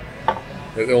hurt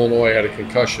at Illinois, had a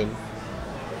concussion.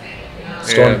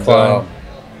 Storm Klein.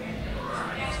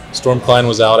 Storm Klein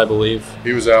was out, I believe.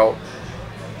 He was out.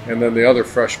 And then the other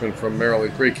freshman from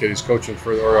Maryland, great kid, he's coaching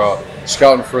for, or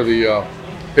scouting for the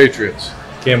Patriots.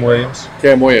 Cam Williams.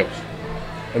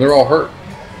 And they're all hurt.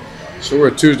 So we're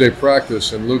at Tuesday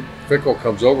practice, and Luke Fickle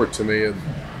comes over to me, and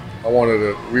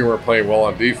we weren't playing well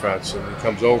on defense, and he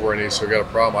comes over and he said, "I got a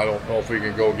problem. I don't know if we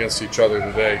can go against each other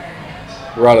today.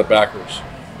 We're out of backers."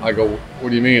 I go, "What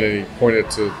do you mean?" And he pointed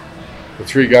to the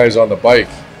three guys on the bike.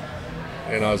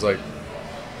 And I was like,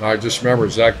 I just remember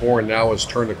Zach Bourne now has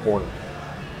turned the corner.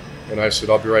 And I said,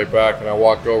 "I'll be right back." And I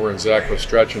walked over, and Zach was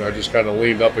stretching. I just kind of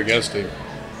leaned up against him.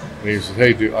 And he said,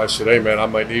 "Hey, dude," I said, "Hey, man, I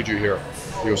might need you here."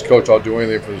 He goes, "Coach, I'll do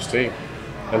anything for this team."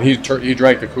 And he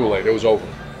drank the Kool-Aid. It was over.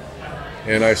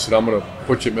 And I said, "I'm going to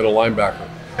put you at middle linebacker."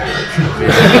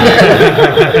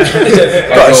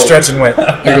 Stretch and went.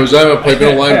 He goes, "I haven't played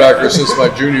middle linebacker since my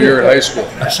junior year in high school."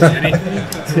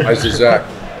 I said, "Zach,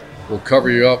 we'll cover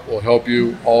you up. We'll help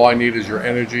you. All I need is your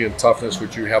energy and toughness,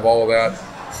 which you have all of that.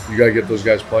 You got to get those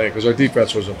guys playing," because our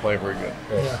defense wasn't playing very good.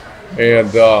 Yeah.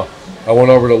 And I went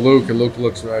over to Luke, and Luke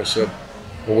looks at me. I said,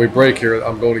 "When we break here,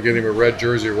 I'm going to get him a red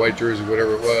jersey or white jersey,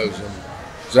 whatever it was." And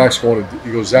Zach's going to,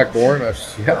 he goes, "Zach Bourne?" I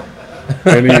said, "Yeah."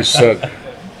 And he said,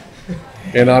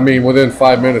 and I mean, within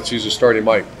 5 minutes, he's a starting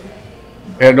Mike.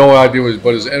 I had no idea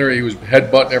but his energy, he was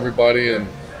headbutting everybody, and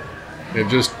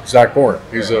just Zach Bourne.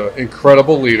 He's an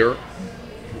incredible leader,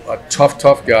 a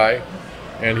tough guy,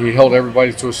 and he held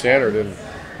everybody to a standard. And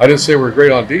I didn't say we're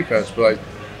great on defense, but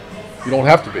you don't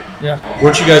have to be. Yeah.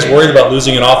 Weren't you guys worried about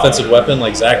losing an offensive weapon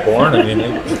like Zach Bourne? I mean,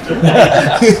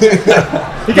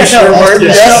 Yes,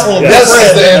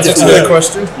 that's the answer to that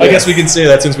question. I guess we can say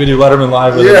that since we do Lettermen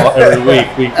Live with him every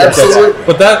week. Absolutely.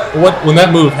 But when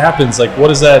that move happens, like, what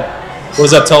does that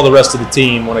tell the rest of the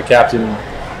team when a captain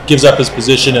gives up his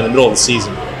position in the middle of the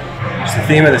season? It's the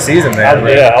theme of the season, man.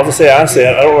 I'll just say honestly,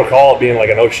 I don't recall it being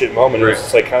like an oh shit moment. It was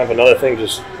just like kind of another thing.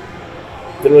 Just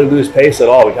didn't really lose pace at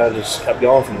all. We kind of just kept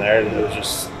going from there, and it was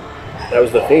just that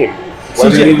was the theme.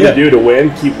 What do you need to do to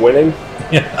win? Keep winning.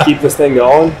 Keep this thing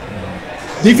going.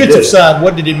 Defensive side,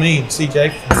 what did it mean,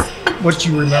 CJ? What did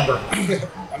you remember?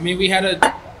 I mean, we had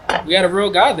a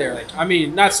real guy there. Like, I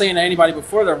mean, not saying that anybody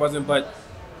before there wasn't, but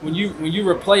when you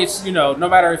replace, no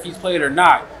matter if he's played or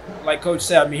not, like Coach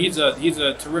said, I mean, he's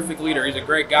a terrific leader. He's a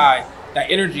great guy.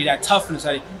 That energy, that toughness.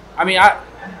 I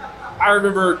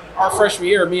remember our freshman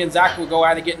year, me and Zach would go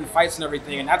out and get in fights and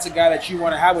everything, and that's a guy that you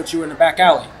want to have with you in the back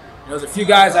alley. There's a few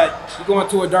guys that you go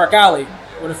into a dark alley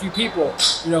with a few people,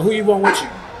 who you want with you.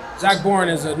 Zach Bourne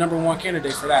is a #1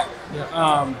 candidate for that.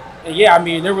 Yeah. I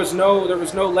mean, there was no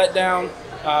letdown.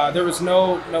 There was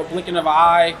no blinking of an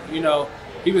eye.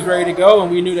 He was ready to go,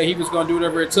 and we knew that he was going to do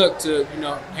whatever it took to,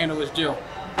 handle his deal.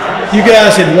 You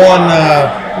guys had won,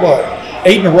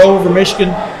 8 in a row over Michigan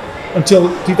until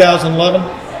 2011?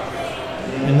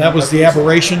 And that was the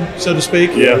aberration, so to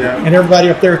speak? Yeah. And everybody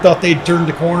up there thought they'd turned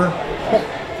the corner?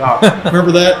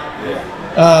 Remember that?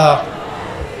 Yeah.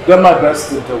 Done my best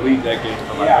to delete that game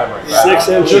from my memory. 6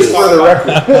 inches. Just for the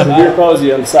record. Beer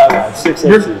Posey on the sideline. 6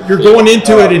 inches. You're going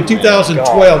into it in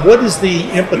 2012. What is the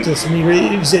impetus? I mean,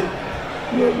 is it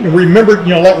remember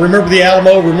the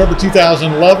Alamo? Remember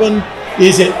 2011?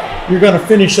 Is it you're going to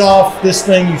finish off this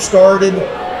thing you started?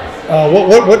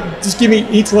 What? Just give me,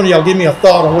 each one of y'all give me a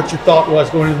thought on what your thought was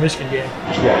going into the Michigan game.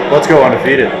 Yeah, let's go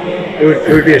undefeated.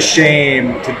 It would be a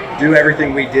shame to do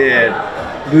everything we did,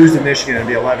 lose to Michigan, and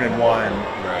be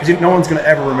 11-1. Because no one's going to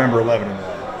ever remember 11-1,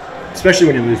 especially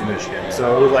when you lose to Michigan.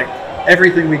 So it was like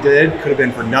everything we did could have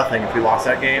been for nothing if we lost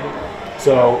that game.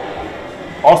 So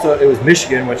also it was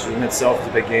Michigan, which in itself is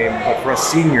a big game. But for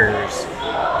us seniors,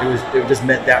 it just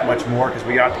meant that much more because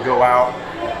we got to go out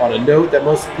on a note that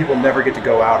most people never get to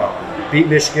go out on. Beat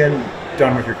Michigan,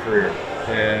 done with your career.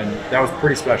 And that was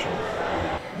pretty special.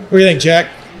 What do you think, Jack?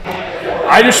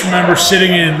 I just remember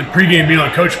sitting in the pregame being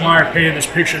like, Coach Meyer painted this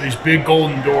picture of these big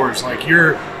golden doors. Like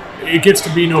it gets to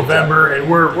be November, and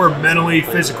we're mentally,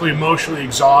 physically, emotionally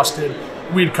exhausted.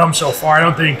 We'd come so far. I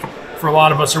don't think for a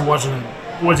lot of us there wasn't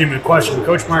even a question. But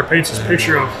Coach Meyer paints this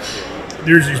picture of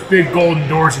there's these big golden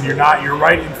doors, and you're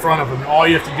right in front of them. And all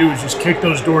you have to do is just kick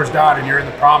those doors down, and you're in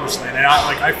the promised land. And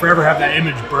I forever have that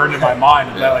image burned in my mind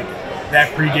of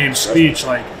that pregame speech.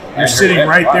 Like you're sitting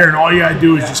right there, and all you got to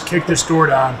do is just kick this door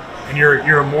down, and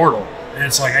you're immortal. And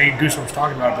it's like I get goosebumps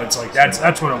talking about it, but it's like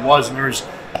that's what it was. And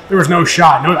there was no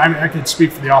shot. No, I could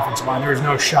speak for the offensive line. There was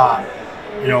no shot.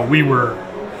 We were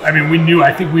I mean,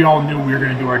 I think we all knew we were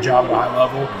going to do our job at a high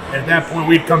level. And at that point,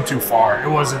 we'd come too far. It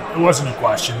wasn't a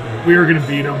question. We were going to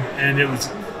beat them, and we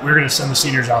were going to send the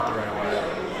seniors out the right way.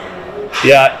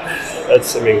 Yeah,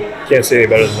 can't say any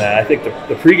better than that. I think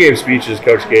the pregame speeches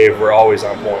Coach gave were always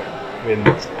on point. I mean,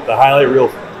 the highlight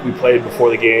reel we played before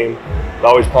the game would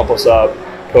always pump us up.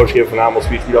 Coach gave a phenomenal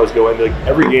speech. We'd always go into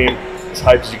every game as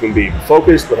hyped as you can be.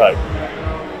 Focused, but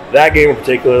hyped. That game in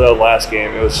particular, though, the last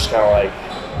game, it was just kind of like,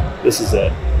 this is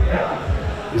it.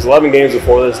 These 11 games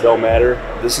before this don't matter.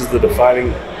 This is the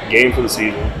defining game for the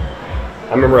season.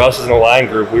 I remember us as an line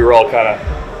group, we were all kind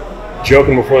of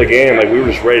joking before the game, like we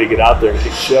were just ready to get out there and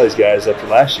kick the shit out of these guys after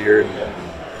last year.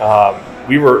 And,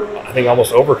 we were, I think,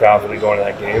 almost overconfident going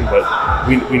into that game, but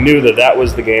we knew that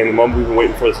was the game, the moment we've been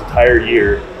waiting for this entire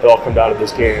year. It all come down to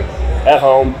this game at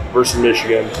home versus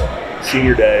Michigan,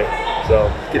 senior day. So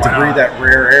get to breathe that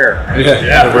rare air.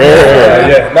 Yeah, rare air.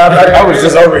 Yeah. No, I was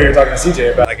just over here talking to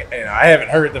CJ about I haven't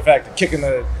heard the fact of kicking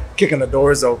the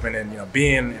doors open and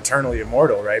being eternally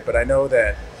immortal, right? But I know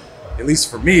that at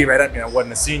least for me, right? I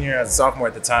wasn't a senior, I was a sophomore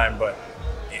at the time, but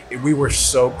we were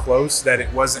so close that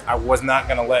I was not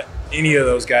going to let any of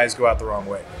those guys go out the wrong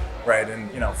way, right?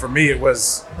 And for me, it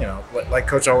was like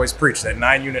Coach always preached, that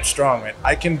 9 unit strong, right?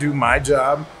 I can do my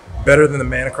job better than the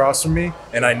man across from me,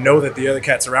 and I know that the other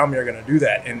cats around me are going to do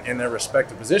that in their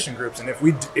respective position groups. And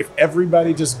if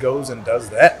everybody just goes and does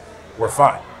that, we're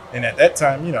fine. And at that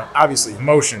time, obviously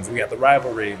emotions, we got the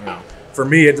rivalry. For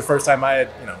me, it's the first time I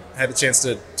had the chance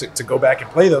to go back and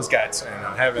play those guys,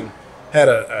 and having had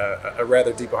a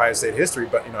rather deep Ohio State history.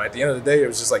 But at the end of the day, it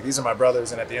was just like, these are my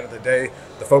brothers, and at the end of the day,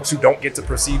 the folks who don't get to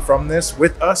proceed from this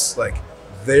with us, like,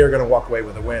 they are going to walk away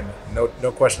with a win,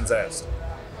 no questions asked.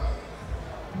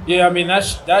 Yeah, I mean,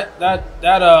 that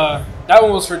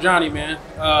one was for Johnny, man.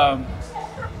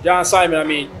 John Simon, I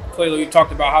mean, clearly we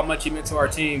talked about how much he meant to our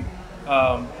team,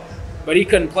 but he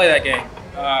couldn't play that game.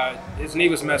 His knee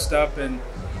was messed up, and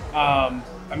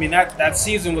I mean, that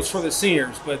season was for the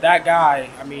seniors, but that guy,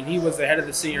 I mean, he was the head of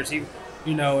the seniors. And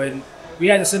we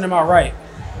had to send him out right.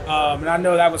 And I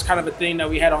know that was kind of a thing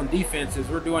that we had on defense, is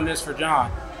we're doing this for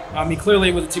John. I mean, clearly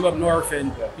it was a team up north,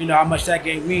 and how much that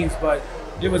game means, but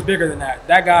it was bigger than that.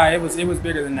 That guy, it was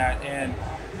bigger than that, and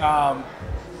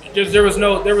there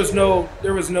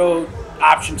was no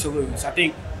option to lose. I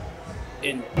think.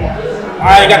 And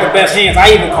I ain't got the best hands. I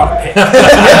even caught a pitch. So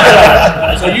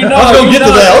I was going to get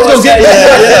to that. I was going to get to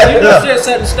that. You know, shit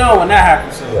set in stone when that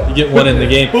happens. So. You get one in the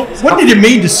game. What did it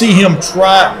mean to see him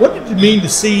try? What did it mean to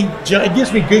see? It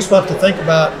gives me goosebumps to think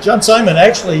about. John Simon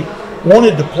actually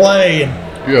wanted to play, and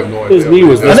you have no idea. His knee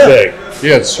was this big. He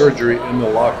had surgery in the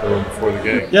locker room before the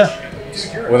game. Yeah.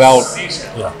 Without.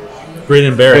 Yeah. Great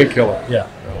and Barry. Painkiller. Yeah.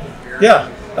 Yeah.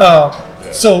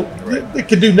 So it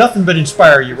could do nothing but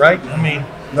inspire you, right? I mean,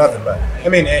 nothing but. I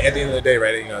mean, at the end of the day,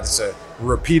 right? It's a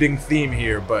repeating theme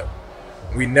here, but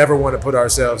we never want to put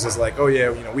ourselves as like, oh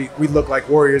yeah, we look like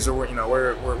warriors, or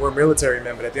we're military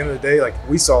men. But at the end of the day, like,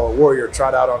 we saw a warrior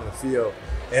trot out on the field,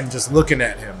 and just looking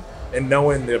at him and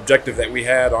knowing the objective that we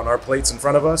had on our plates in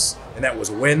front of us, and that was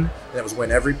win. And that was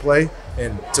win every play,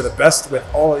 and to the best with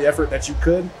all the effort that you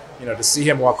could. To see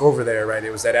him walk over there, right?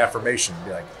 It was that affirmation.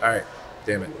 Be like, all right.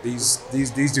 Damn it! These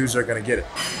dudes are gonna get it.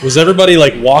 Was everybody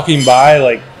like walking by,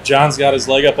 like John's got his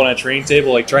leg up on a train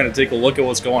table, like trying to take a look at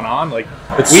what's going on? Like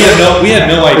we had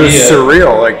no idea. It was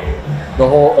surreal. Like the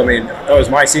whole. I mean, that was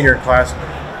my senior class.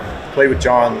 Played with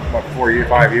John like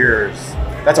 5 years.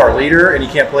 That's our leader, and he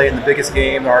can't play in the biggest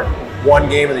game. Our one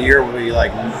game of the year where we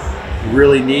like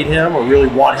really need him or really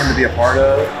want him to be a part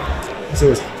of. So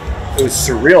it was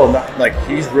surreal. Like,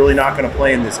 he's really not going to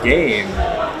play in this game.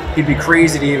 He'd be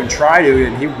crazy to even try to,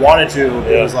 and he wanted to.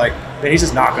 Yeah. It was like, man, he's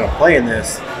just not going to play in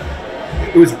this.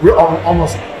 It was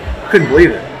almost couldn't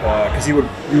believe it, because you would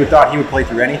thought he would play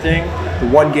through anything. The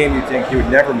one game you think he would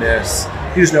never miss.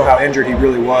 You just know how injured he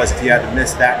really was if he had to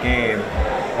miss that game.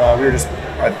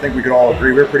 I think we could all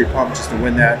agree, we were pretty pumped just to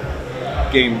win that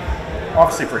game.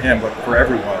 Obviously for him, but for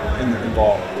everyone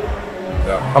involved.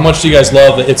 Yeah. How much do you guys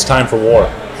love that it's time for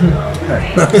war?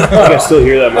 I can still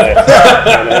hear that, Meyer.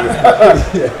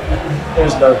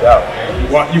 There's no doubt.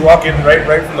 You walk in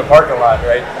right from the parking lot,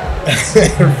 right?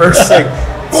 First thing,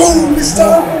 boom, it's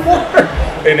time for war.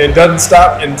 And it doesn't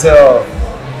stop until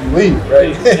you leave,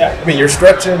 right? Yeah. I mean, you're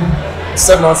stretching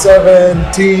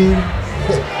 7-on-7, team.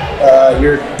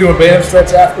 You're doing band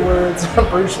stretch afterwards. I'm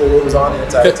pretty sure it was on the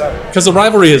entire time. Because the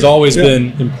rivalry has always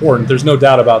been important. There's no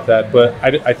doubt about that. But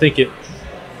I think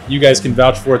you guys can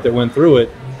vouch for it that went through it.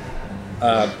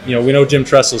 We know Jim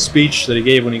Tressel's speech that he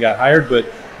gave when he got hired, but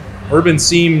Urban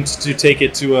seemed to take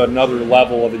it to another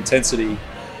level of intensity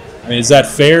I mean, is that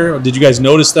fair? Did you guys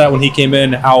notice that when he came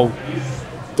in, how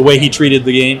the way he treated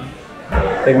the game?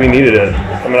 I think we needed it.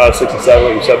 Coming out of 6 and 7,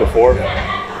 like you said before,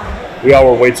 we all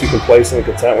were way too complacent and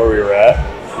content where we were at.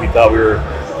 We thought we were,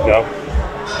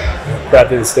 crap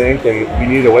didn't stink, and we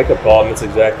needed a wake-up call, and it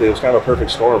was kind of a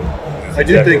perfect storm. I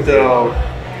do think, though,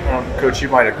 Coach, you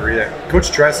might agree that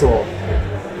Coach Tressel,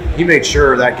 he made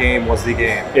sure that game was the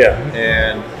game. Yeah.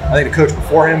 And I think the coach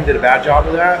before him did a bad job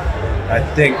of that. I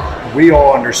think we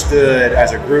all understood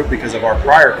as a group because of our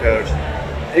prior coach,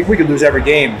 I think we could lose every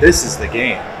game. This is the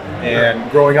game. And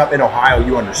growing up in Ohio,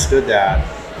 you understood that.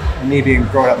 Me being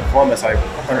growing up in Columbus, I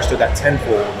understood that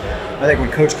tenfold. I think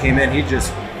when Coach came in, he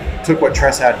just took what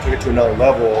Tress had, took it to another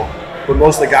level. But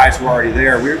most of the guys who were already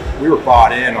there, we were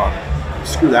bought in on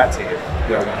screw that team.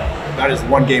 That is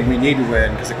one game we need to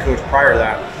win because the coach prior to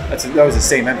that, that was the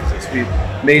same emphasis. We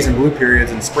maize and blue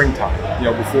periods in springtime.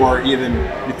 Before even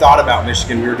you thought about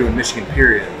Michigan, we were doing Michigan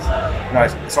periods.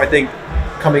 So I think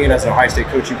coming in as an Ohio State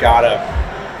coach, you gotta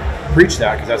preach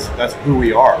that because that's who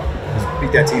we are. Just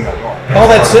beat that team up. All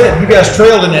that said, you guys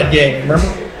trailed in that game, remember?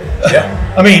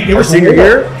 Yeah. I mean, it was senior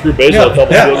year. Drew Basil a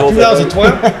couple field goals.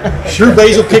 2012. Drew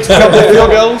Basil kicks a couple of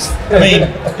field goals. I mean,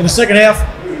 in the second half,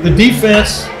 the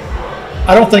defense,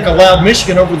 I don't think allowed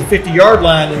Michigan over the 50-yard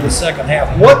line in the second half.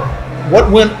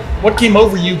 What came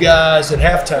over you guys at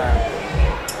halftime?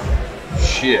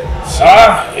 Shit.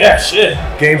 Shit.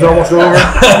 Game's almost over. You're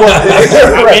still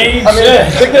what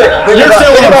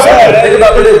I'm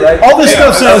saying. All this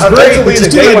stuff sounds great, but you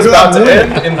the still game had was to go about out to and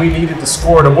end, win. and we needed to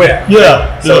score to win.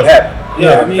 Yeah. So it happened.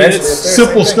 Yeah, I mean, it's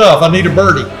Simple stuff. I need a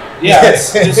birdie. Yeah,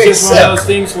 it's just one of those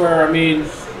things where, I mean,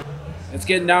 it's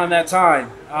getting down to that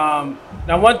time.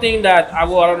 Now, one thing that I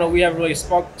don't know, we haven't really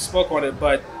spoke on it,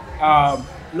 but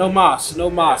no mas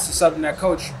is something that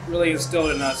Coach really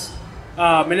instilled in us.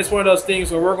 And it's one of those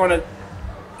things where we're going to,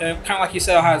 kind of like you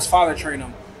said, how his father trained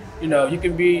him. You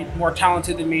can be more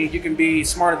talented than me, you can be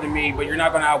smarter than me, but you're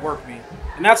not going to outwork me.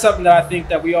 And that's something that I think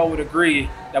that we all would agree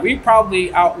that we probably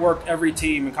outworked every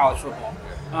team in college football.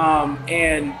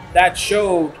 And that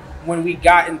showed when we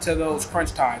got into those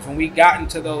crunch times, when we got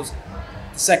into those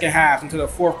second half, into the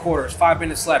fourth quarters, 5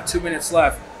 minutes left, 2 minutes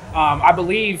left. I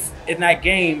believe in that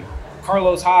game,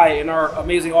 Carlos Hyde and our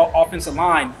amazing offensive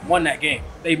line won that game.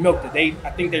 They milked it. I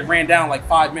think they ran down like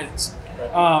 5 minutes.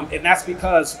 And that's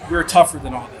because we're tougher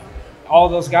than all them. All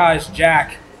those guys,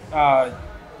 Jack,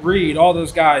 Reed, all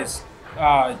those guys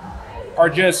are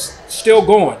just still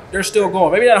going. They're still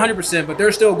going. Maybe not 100%, but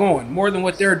they're still going more than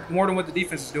what the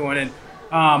defense is doing. And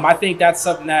I think that's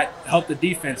something that helped the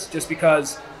defense just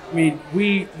because, I mean,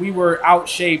 we were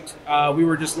outshaped. We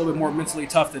were just a little bit more mentally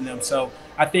tough than them. So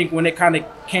I think when it kind of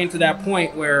came to that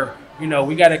point where,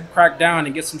 we got to crack down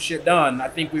and get some shit done, I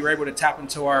think we were able to tap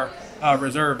into our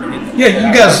reserve. Yeah,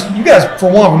 you guys,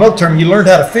 for want of another term, you learned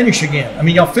how to finish again. I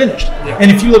mean, y'all finished. Yeah. And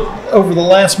if you look over the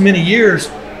last many years,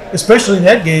 especially in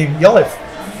that game,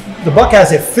 the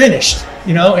Buckeyes have finished,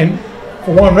 and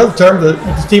for want of another term, the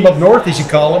team up north, as you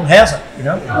call them, hasn't,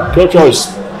 Coach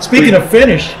always. Speaking of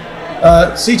finish,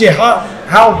 CJ,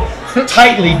 how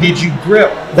tightly did you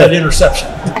grip that interception?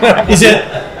 Is it,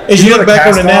 as you look back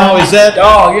on it now, is that?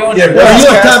 Oh, you Are you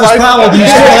like Thomas Powell? Do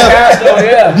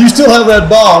you still have that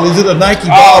ball? Is it a Nike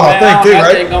ball? Man, I think too, I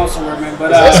right? think going somewhere, man.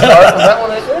 But Was that one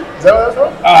right there? Is that what that's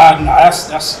from? no,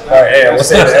 that's. All right, yeah, we'll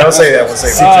say that. We'll say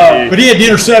that. But he had the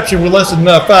interception with less than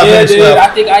 5 Yeah, minutes dude.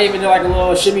 left. I think I even did like a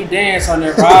little shimmy dance on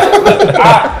there, bro.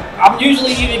 I'm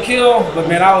usually even kill, but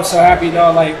man, I was so happy,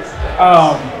 though. Like,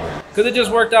 because it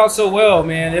just worked out so well,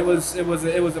 man. It was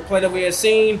a play that we had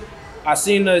seen. I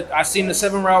seen the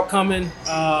 7 route coming.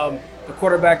 The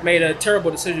quarterback made a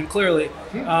terrible decision, clearly,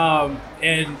 and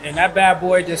that bad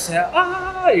boy just said,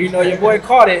 your boy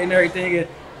caught it and everything. And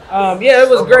it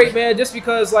was great, man. Just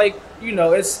because,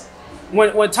 it's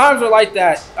when times are like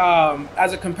that.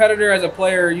 As a competitor, as a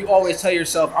player, you always tell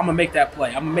yourself, "I'm gonna make that play.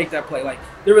 I'm gonna make that play." Like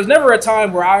there was never a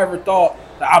time where I ever thought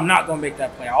that I'm not gonna make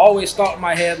that play. I always thought in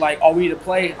my head, like, "Oh, we need to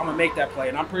play. I'm gonna make that play,"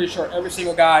 and I'm pretty sure every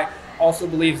single guy also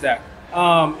believes that.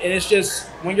 And it's just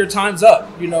when your time's up,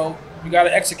 you got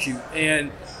to execute. And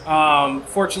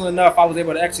fortunately enough, I was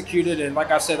able to execute it. And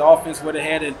like I said, the offense went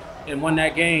ahead and won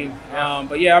that game.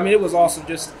 But yeah, I mean, it was awesome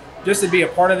just to be a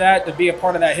part of that, to be a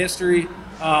part of that history,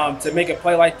 to make a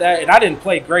play like that. And I didn't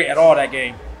play great at all that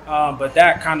game, but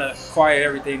that kind of quieted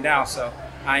everything down. So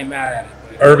I ain't mad at it.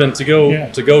 Urban, to go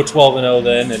 12-0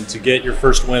 then, and to get your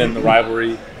first win in the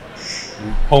rivalry,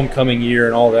 homecoming year,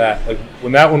 and all that. Like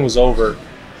when that one was over,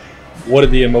 what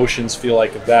did the emotions feel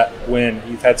like of that win?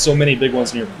 You've had so many big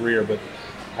ones in your career, but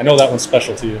I know that one's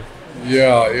special to you.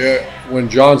 Yeah. When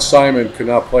John Simon could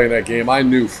not play in that game, I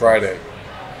knew Friday.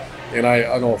 And I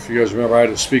don't know if you guys remember, I had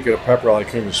to speak at a pep rally. I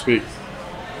couldn't even speak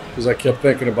because I kept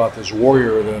thinking about this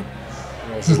warrior that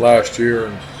this is last year,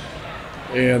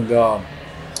 and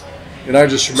I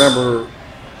just remember,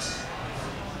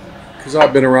 because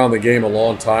I've been around the game a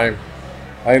long time,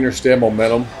 I understand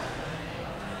momentum.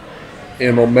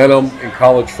 And momentum in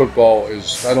college football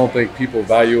is, I don't think people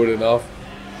value it enough.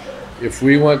 If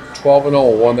we went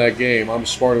 12-0 and won that game, I'm a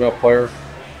smart enough player,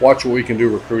 watch what we can do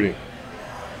recruiting.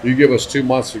 You give us 2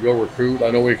 months to go recruit, I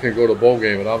know we can go to a bowl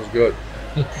game, and I was good.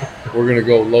 We're going to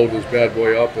go load this bad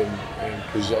boy up and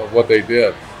because of what they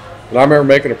did. And I remember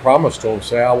making a promise to them,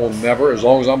 say I will never, as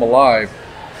long as I'm alive,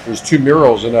 there's 2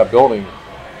 murals in that building.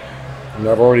 And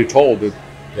I've already told that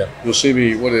you'll see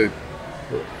me,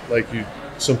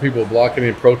 some people blocking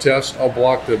in protest, I'll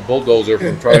block the bulldozer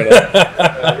from trying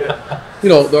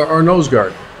to, our nose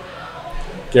guard.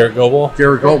 Garrett Goebel?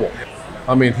 Garrett Goebel.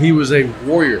 I mean, he was a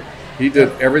warrior. He did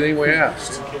everything we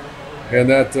asked. And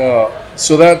that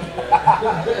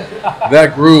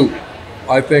group,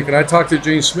 I think, and I talked to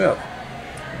Gene Smith.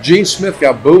 Gene Smith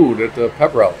got booed at the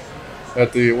pep rally,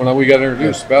 when we got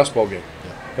introduced to the basketball game.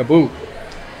 Got booed.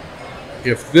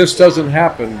 If this doesn't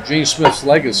happen, Gene Smith's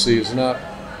legacy is not,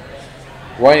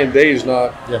 Ryan Day's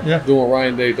not doing what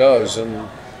Ryan Day does. And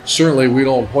certainly we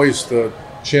don't hoist the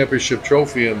championship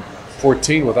trophy in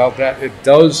 14 without that. It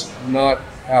does not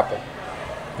happen.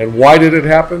 And why did it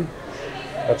happen?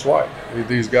 That's why.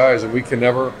 These guys, and we can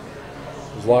never,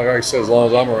 as long as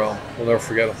I'm around, we'll never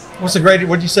forget them. What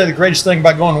did you say the greatest thing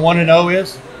about going 1-0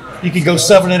 is? You can go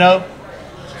 7-0.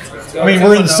 I mean,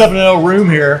 we're in the 7-0 room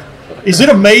here. Is it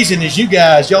amazing as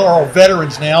y'all are all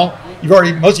veterans now?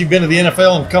 Most of you've been to the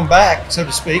NFL and come back, so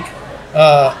to speak.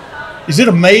 Is it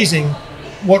amazing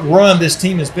what run this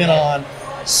team has been on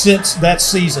since that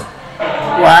season?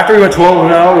 Well, after we went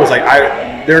 12-0, it was like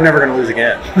they're never going to lose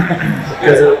again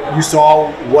because you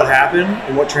saw what happened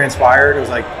and what transpired. It was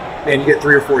like, man, you get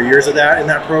 3 or 4 years of that in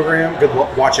that program. Good,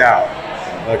 watch out,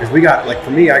 because we got, like,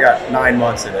 for me, I got 9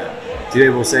 months in it. To be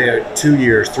able to say 2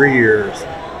 years, 3 years,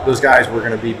 those guys were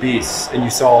going to be beasts, and you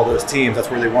saw those teams. That's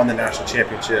where they won the national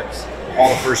championships. All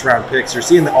the first-round picks. You're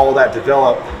seeing all of that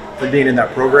develop from being in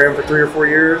that program for 3 or 4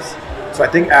 years. So I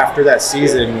think after that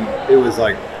season, it was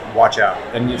like, watch out.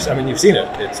 And you've seen it.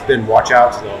 It's been watch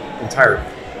out to the entire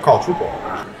college football.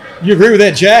 You agree with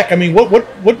that, Jack? I mean,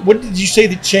 what did you say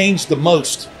that changed the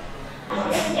most?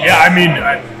 Yeah, I mean,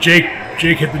 Jake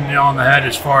hit the nail on the head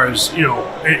as far as,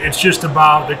 it's just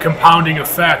about the compounding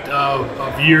effect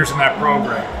of years in that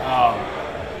program.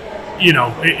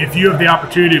 If you have the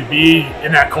opportunity to be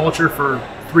in that culture for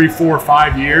 3, 4,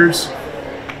 5 years,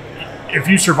 if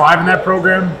you survive in that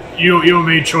program, you don't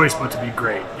make a choice but to be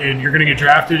great. And you're going to get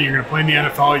drafted, you're going to play in the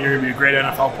NFL, you're going to be a great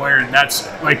NFL player, and that's,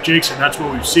 like Jake said, that's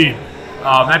what we've seen.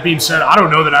 That being said, I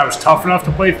don't know that I was tough enough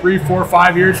to play 3, 4,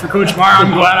 5 years for Coach Meyer.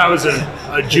 I'm glad I was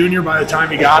a junior by the time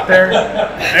he got there.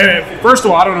 And first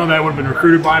of all, I don't know that I would have been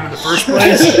recruited by him in the first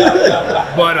place.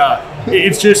 But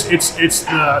it's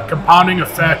the compounding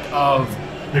effect of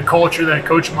the culture that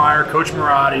Coach Meyer, Coach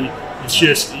Marotti, it's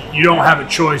just, you don't have a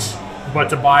choice but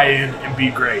to buy in and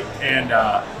be great. And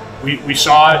we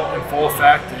saw it in full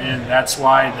effect, and that's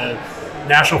why the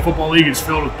National Football League is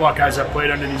filled with Buckeyes that played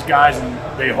under these guys,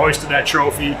 and they hoisted that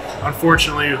trophy.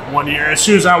 Unfortunately, one year, as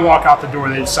soon as I walk out the door,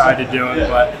 they decided to do it.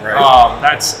 But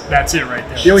that's it right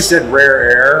there. You always said rare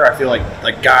air. I feel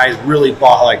like guys really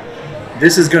bought, like,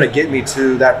 this is going to get me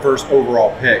to that first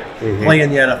overall pick, play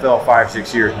in the NFL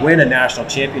 5-6 years, win a national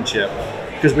championship.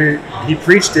 Because he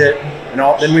preached it, and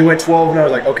then we went 12, and I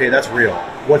was like, okay, that's real.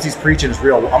 What he's preaching is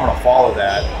real. I'm going to follow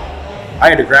that. I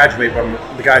had to graduate,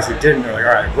 but the guys that didn't are like,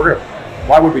 all right,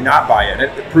 why would we not buy in?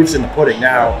 The proof's in the pudding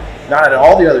now, not at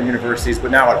all the other universities, but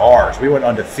now at ours. We went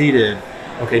undefeated.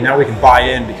 Okay, now we can buy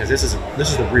in because this is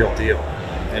the real deal.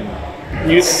 And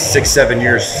 6-7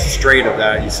 years straight of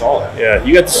that, you saw that. Yeah,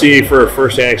 you got to see for a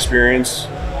first-hand experience,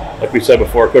 like we said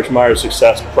before, Coach Meyer's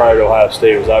success prior to Ohio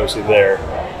State was obviously there.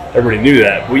 Everybody knew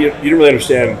that, but you didn't really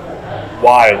understand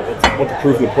why, what the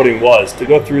proof in the pudding was. To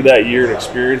go through that year and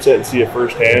experience it and see it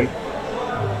firsthand,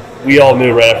 we all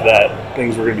knew right after that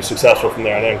things were going to be successful from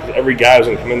there on in, because every guy was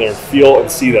going to come in there and feel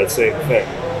and see that same thing.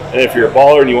 And if you're a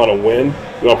baller and you want to win,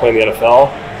 you want to play in the NFL,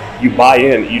 you buy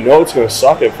in. You know it's going to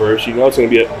suck at first. You know it's going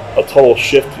to be a total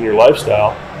shift in your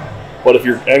lifestyle. But if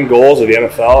your end goals are the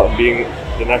NFL and being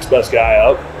the next best guy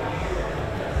up,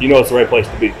 you know it's the right place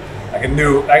to be. I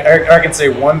can say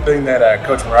one thing that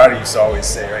Coach Marotti used to always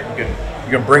say, right?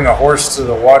 You can bring a horse to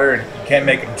the water and you can't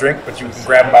make him drink, but you can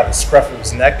grab him by the scruff of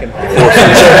his neck and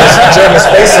turn his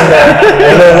face in there,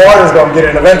 and the water's going to get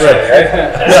in eventually, right?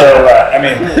 So, I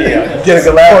mean, get a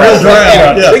good laugh.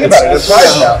 Think about it. It's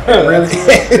pride now. Really,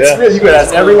 it's real. You could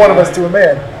ask every one of us to a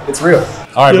man. It's real.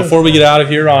 All right, before we get out of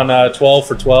here on 12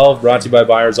 for 12, brought to you by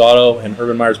Byers Auto and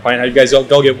Urban Meyer's Pint, how you guys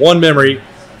go get one memory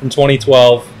from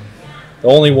 2012, the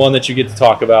only one that you get to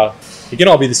talk about. It can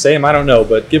all be the same, I don't know,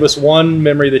 but give us one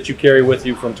memory that you carry with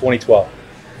you from 2012.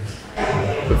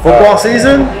 The football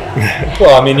season?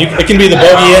 Well, I mean, it can be the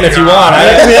bogey in if you want.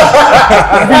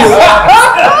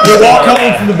 The walk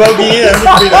home from the bogey in.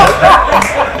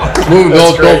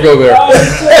 Don't go there. I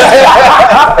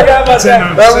forgot about that.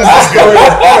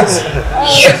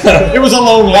 It was a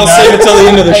lonely I'll save it till the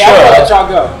end of the Hey, show. I would let y'all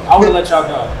go. I would let y'all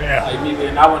go. Yeah. Like me,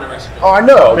 and I want to rest you. Oh, I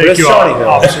know. But Thank it's you, Shawnee Hill.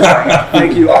 Officer Barnett.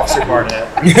 Thank you, Officer Barnett.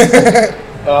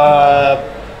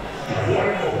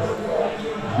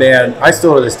 Man, I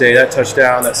still to this day, that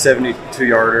touchdown, that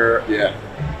 72-yarder, Yeah.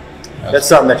 that's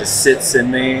something that just sits in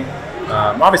me.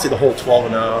 Obviously, the whole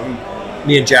 12-0,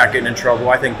 me and Jack getting in trouble,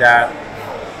 I think that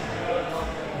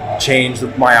changed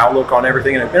my outlook on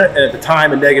everything. And at the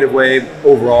time, a negative way,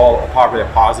 overall, probably a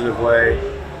positive way.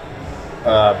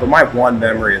 But my one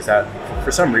memory is that,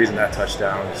 for some reason, that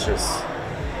touchdown is just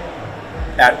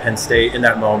at Penn State in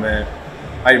that moment.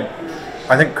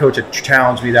 I think Coach had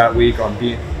challenged me that week on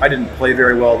I didn't play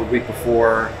very well the week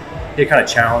before. He kind of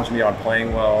challenged me on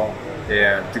playing well,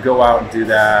 and to go out and do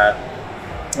that,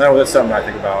 that's something I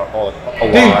think about a lot.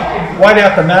 white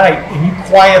out the night, and you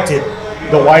quieted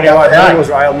the white out the night.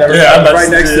 I'll never. Yeah, right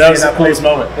next to me. that was in the that coolest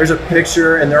place. moment. There's a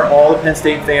picture, and all the Penn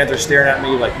State fans are staring at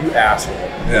me like, "You asshole."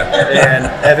 Yeah. And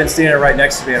Evan's standing right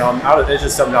next to me, and it's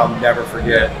just something I'll never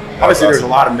forget. Obviously, there's a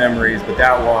lot of memories, but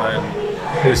that one,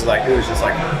 it was just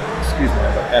like, excuse me,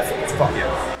 but F it, fuck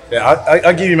yeah. Yeah,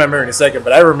 I'll give you my memory in a second,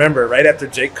 but I remember right after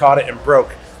Jake caught it and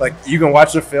broke, like you can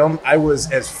watch the film, I was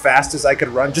as fast as I could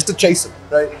run just to chase him,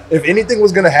 right? If anything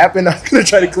was going to happen, I was going to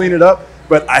try to clean it up,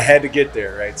 but I had to get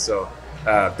there, right? So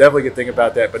definitely could think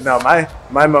about that. But no, my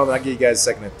moment, I'll give you guys a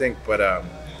second to think, but I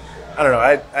don't know.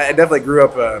 I definitely grew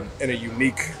up in a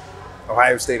unique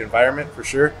Ohio State environment for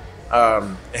sure.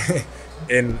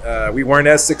 And we weren't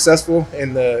as successful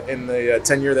in the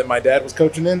tenure that my dad was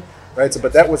coaching in, right? So,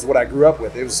 but that was what I grew up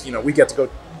with. It was, we got to go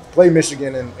play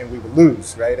Michigan and we would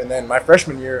lose, right? And then my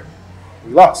freshman year,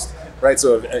 we lost, right?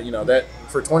 So, that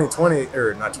for 2020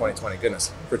 or not 2020,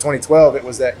 goodness, for 2012, it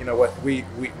was that we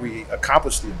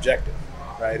accomplished the objective,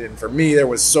 right? And for me, there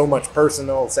was so much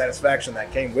personal satisfaction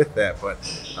that came with that. But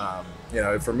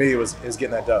for me, it was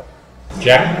getting that dub.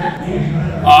 Jack?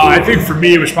 I think for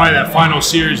me, it was probably that final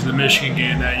series of the Michigan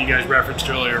game that you guys referenced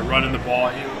earlier, running the ball.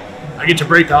 I get to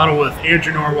break the huddle with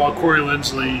Andrew Norwell, Corey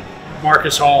Lindsley,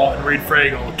 Marcus Hall, and Reed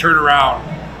Fragel. Turn around,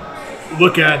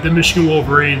 look at the Michigan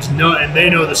Wolverines, and they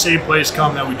know the same plays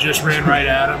come that we just ran right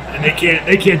at them, and they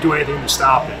can't do anything to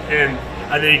stop it. And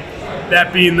I think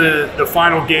that being the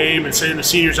final game and saying the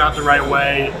seniors out the right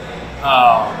way,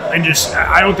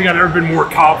 I don't think I've ever been more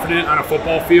confident on a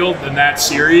football field than that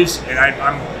series, and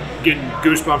I'm getting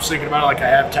goosebumps thinking about it like I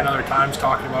have 10 other times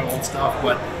talking about all that stuff.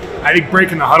 But I think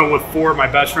breaking the huddle with 4 of my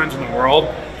best friends in the world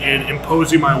and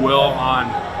imposing my will on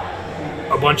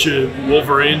a bunch of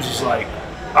Wolverines is like,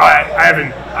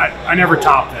 I never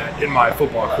topped that in my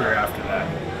football career after that.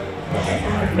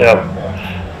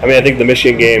 Yeah. I mean, I think the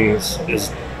Michigan game is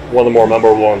one of the more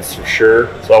memorable ones for sure,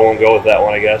 so I won't go with that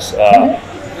one, I guess.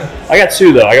 I got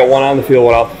 2, though. I got one on the field,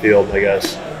 one off the field, I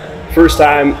guess. First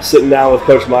time sitting down with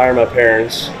Coach Meyer and my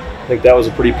parents, I think that was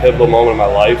a pretty pivotal moment in my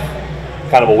life.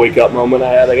 Kind of a wake-up moment I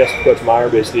had, I guess, with Coach Meyer,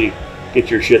 basically get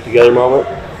your shit together moment.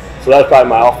 So that's probably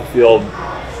my off the field,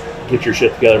 get your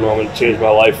shit together moment. It changed my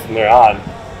life from there on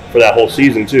for that whole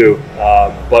season, too.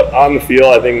 But on the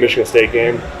field, I think Michigan State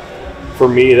game, for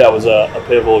me, that was a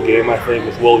pivotal game, I think,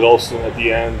 with Will Golston at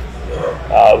the end.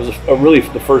 It was really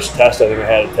the first test I think I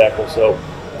had at tackle. So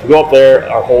to go up there,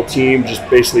 our whole team just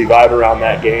basically vibed around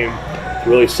that game, to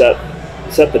really set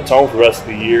the tone for the rest of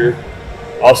the year.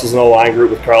 Us as an O-line group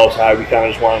with Carlos Hyde, we kind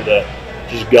of just wanted to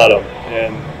just gut them,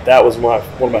 and that was one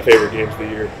of my favorite games of the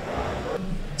year.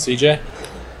 CJ?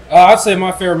 I'd say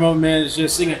my favorite moment, man, is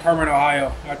just singing Carmen,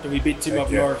 Ohio after we beat Team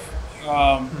Up North.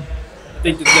 I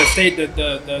think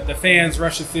the fans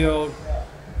rush the field,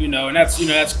 and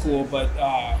that's cool. But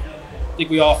I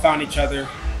think we all found each other.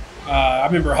 I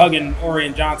remember hugging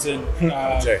Orion Johnson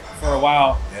for a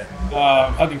while,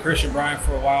 hugging Christian Bryant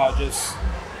for a while, just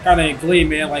kind of in glee,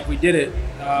 man, like we did it.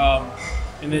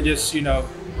 And then just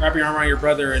wrap your arm around your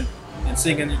brother and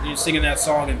singing that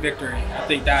song in victory. I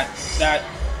think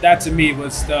that to me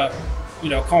was the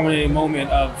culminating moment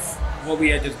of what we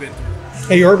had just been through.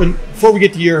 Hey, Urban, before we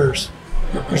get to yours,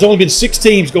 there's only been 6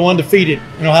 teams go undefeated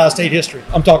in Ohio State history.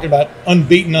 I'm talking about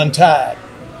unbeaten, untied.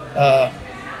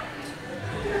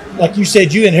 Like you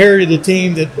said, you inherited the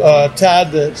team that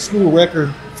tied the school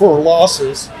record for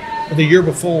losses the year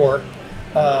before.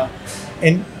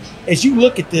 And as you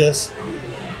look at this,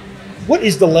 what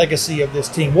is the legacy of this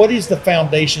team? What is the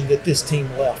foundation that this team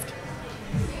left?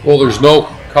 Well, there's no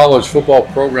college football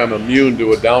program immune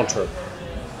to a downturn.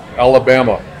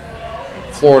 Alabama,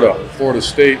 Florida, Florida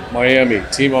State, Miami,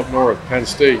 team up north, Penn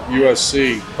State,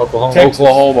 USC,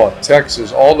 Oklahoma,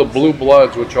 Texas, all the blue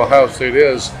bloods, which Ohio State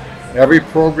is. Every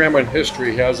program in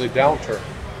history has a downturn.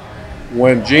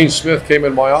 When Gene Smith came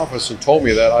in my office and told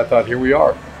me that, I thought, here we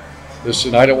are.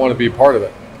 And I didn't want to be a part of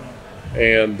it.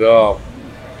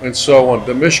 And so on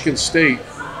the Michigan State,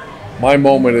 my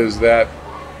moment is that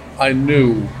I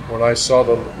knew when I saw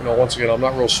the, once again, I'm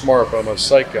not real smart, but I'm a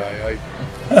psych guy.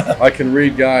 I can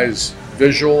read guys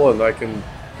visual, and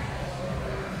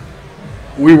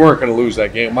we weren't going to lose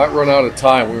that game. Might run out of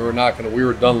time. We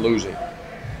were done losing.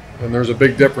 And there's a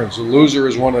big difference. A loser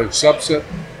is one that accepts it.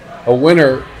 A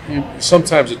winner,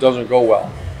 sometimes it doesn't go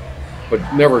well, but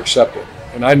never accept it.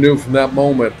 And I knew from that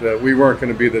moment that we weren't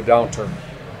going to be the downturn.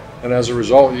 And as a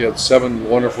result, you had 7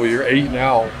 wonderful years, 8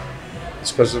 now.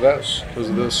 It's because of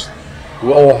this.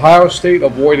 Well, Ohio State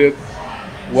avoided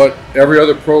what every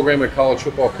other program in college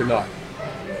football could not.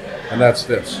 And that's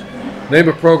this. Name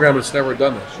a program that's never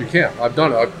done this. You can't. I've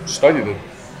done it. I've studied it.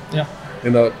 Yeah.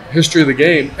 In the history of the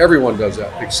game, everyone does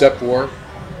that except for,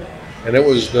 and it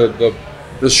was the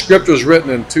script was written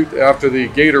after the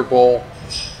Gator Bowl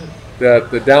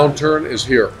that the downturn is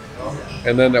here,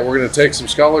 and then that we're going to take some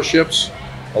scholarships.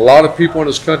 A lot of people in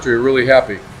this country are really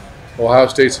happy. Ohio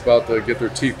State's about to get their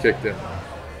teeth kicked in,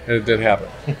 and it didn't happen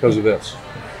because of this.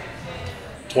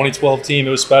 2012 team, it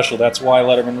was special. That's why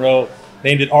Lettermen Row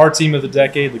named it our team of the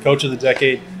decade, the coach of the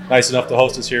decade. Nice enough to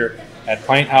host us here at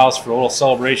Pint House for a little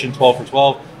celebration, 12 for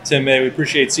 12. Tim May, we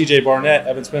appreciate CJ Barnett,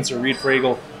 Evan Spencer, Reed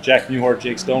Fragel, Jack Newhart,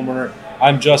 Jake Stoneburner.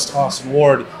 I'm just Austin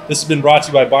Ward. This has been brought to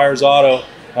you by Byers Auto.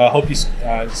 Hope you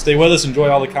stay with us, enjoy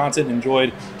all the content, and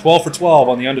enjoyed 12 for 12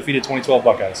 on the undefeated 2012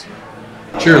 Buckeyes.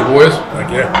 Cheers, boys.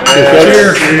 Thank you.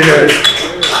 Cheers.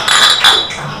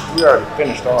 We already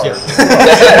finished ours.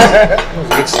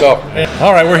 Good stuff.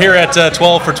 All right, we're here at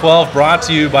 12 for 12, brought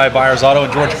to you by Byers Auto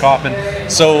and George Kaufman.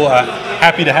 So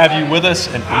happy to have you with us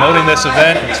and promoting this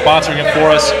event and sponsoring it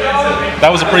for us. That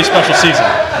was a pretty special season.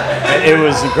 It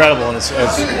was incredible, and it's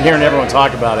hearing everyone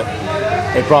talk about it.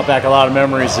 It brought back a lot of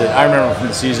memories that I remember from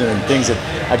the season and things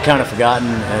that I'd kind of forgotten.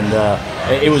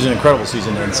 And it was an incredible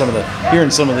season. And hearing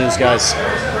some of those guys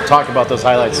talk about those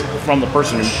highlights from the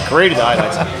person who created the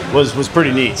highlights was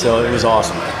pretty neat. So it was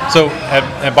awesome. So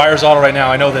at Byers Auto right now,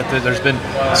 I know that there's been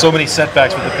so many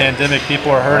setbacks with the pandemic.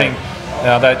 People are hurting.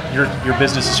 That your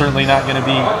business is certainly not going to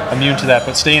be immune to that,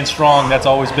 but staying strong, that's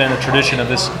always been a tradition of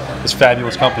this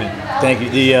fabulous company.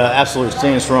 Thank you. Absolutely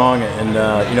staying strong, and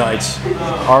it's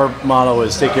our motto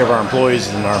is take care of our employees,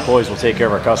 and our employees will take care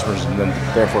of our customers, and then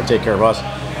therefore take care of us.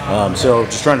 So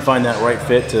just trying to find that right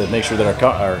fit to make sure that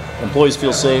our employees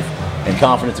feel safe and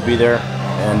confident to be there,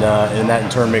 and that in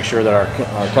turn make sure that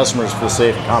our customers feel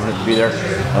safe and confident to be there.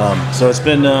 So it's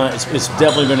been it's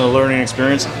definitely been a learning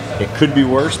experience. It could be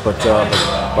worse, but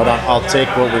I'll take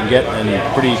what we can get,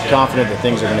 and pretty confident that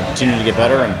things are going to continue to get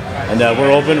better. And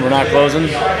we're open. We're not closing.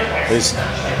 At least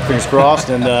fingers crossed,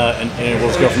 and we'll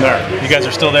just go from there. You guys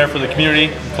are still there for the community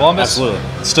in Columbus?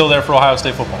 Absolutely. Still there for Ohio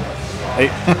State football? Hey,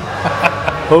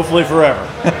 hopefully forever.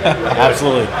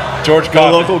 Absolutely. George Go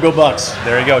Kaufman. local, go Bucks.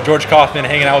 There you go. George Kaufman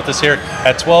hanging out with us here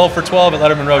at 12 for 12 at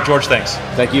Lettermen Row. George, thanks.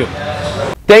 Thank you.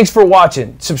 Thanks for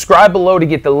watching. Subscribe below to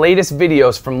get the latest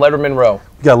videos from Lettermen Row.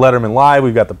 We got Letterman Live,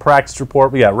 we've got the practice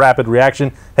report, we got rapid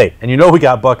reaction. Hey, and we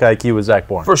got Buckeye IQ with Zach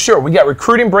Bourne. For sure. We got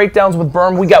recruiting breakdowns with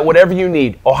Berm. We got whatever you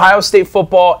need. Ohio State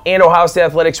football and Ohio State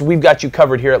athletics, we've got you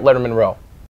covered here at Lettermen Row.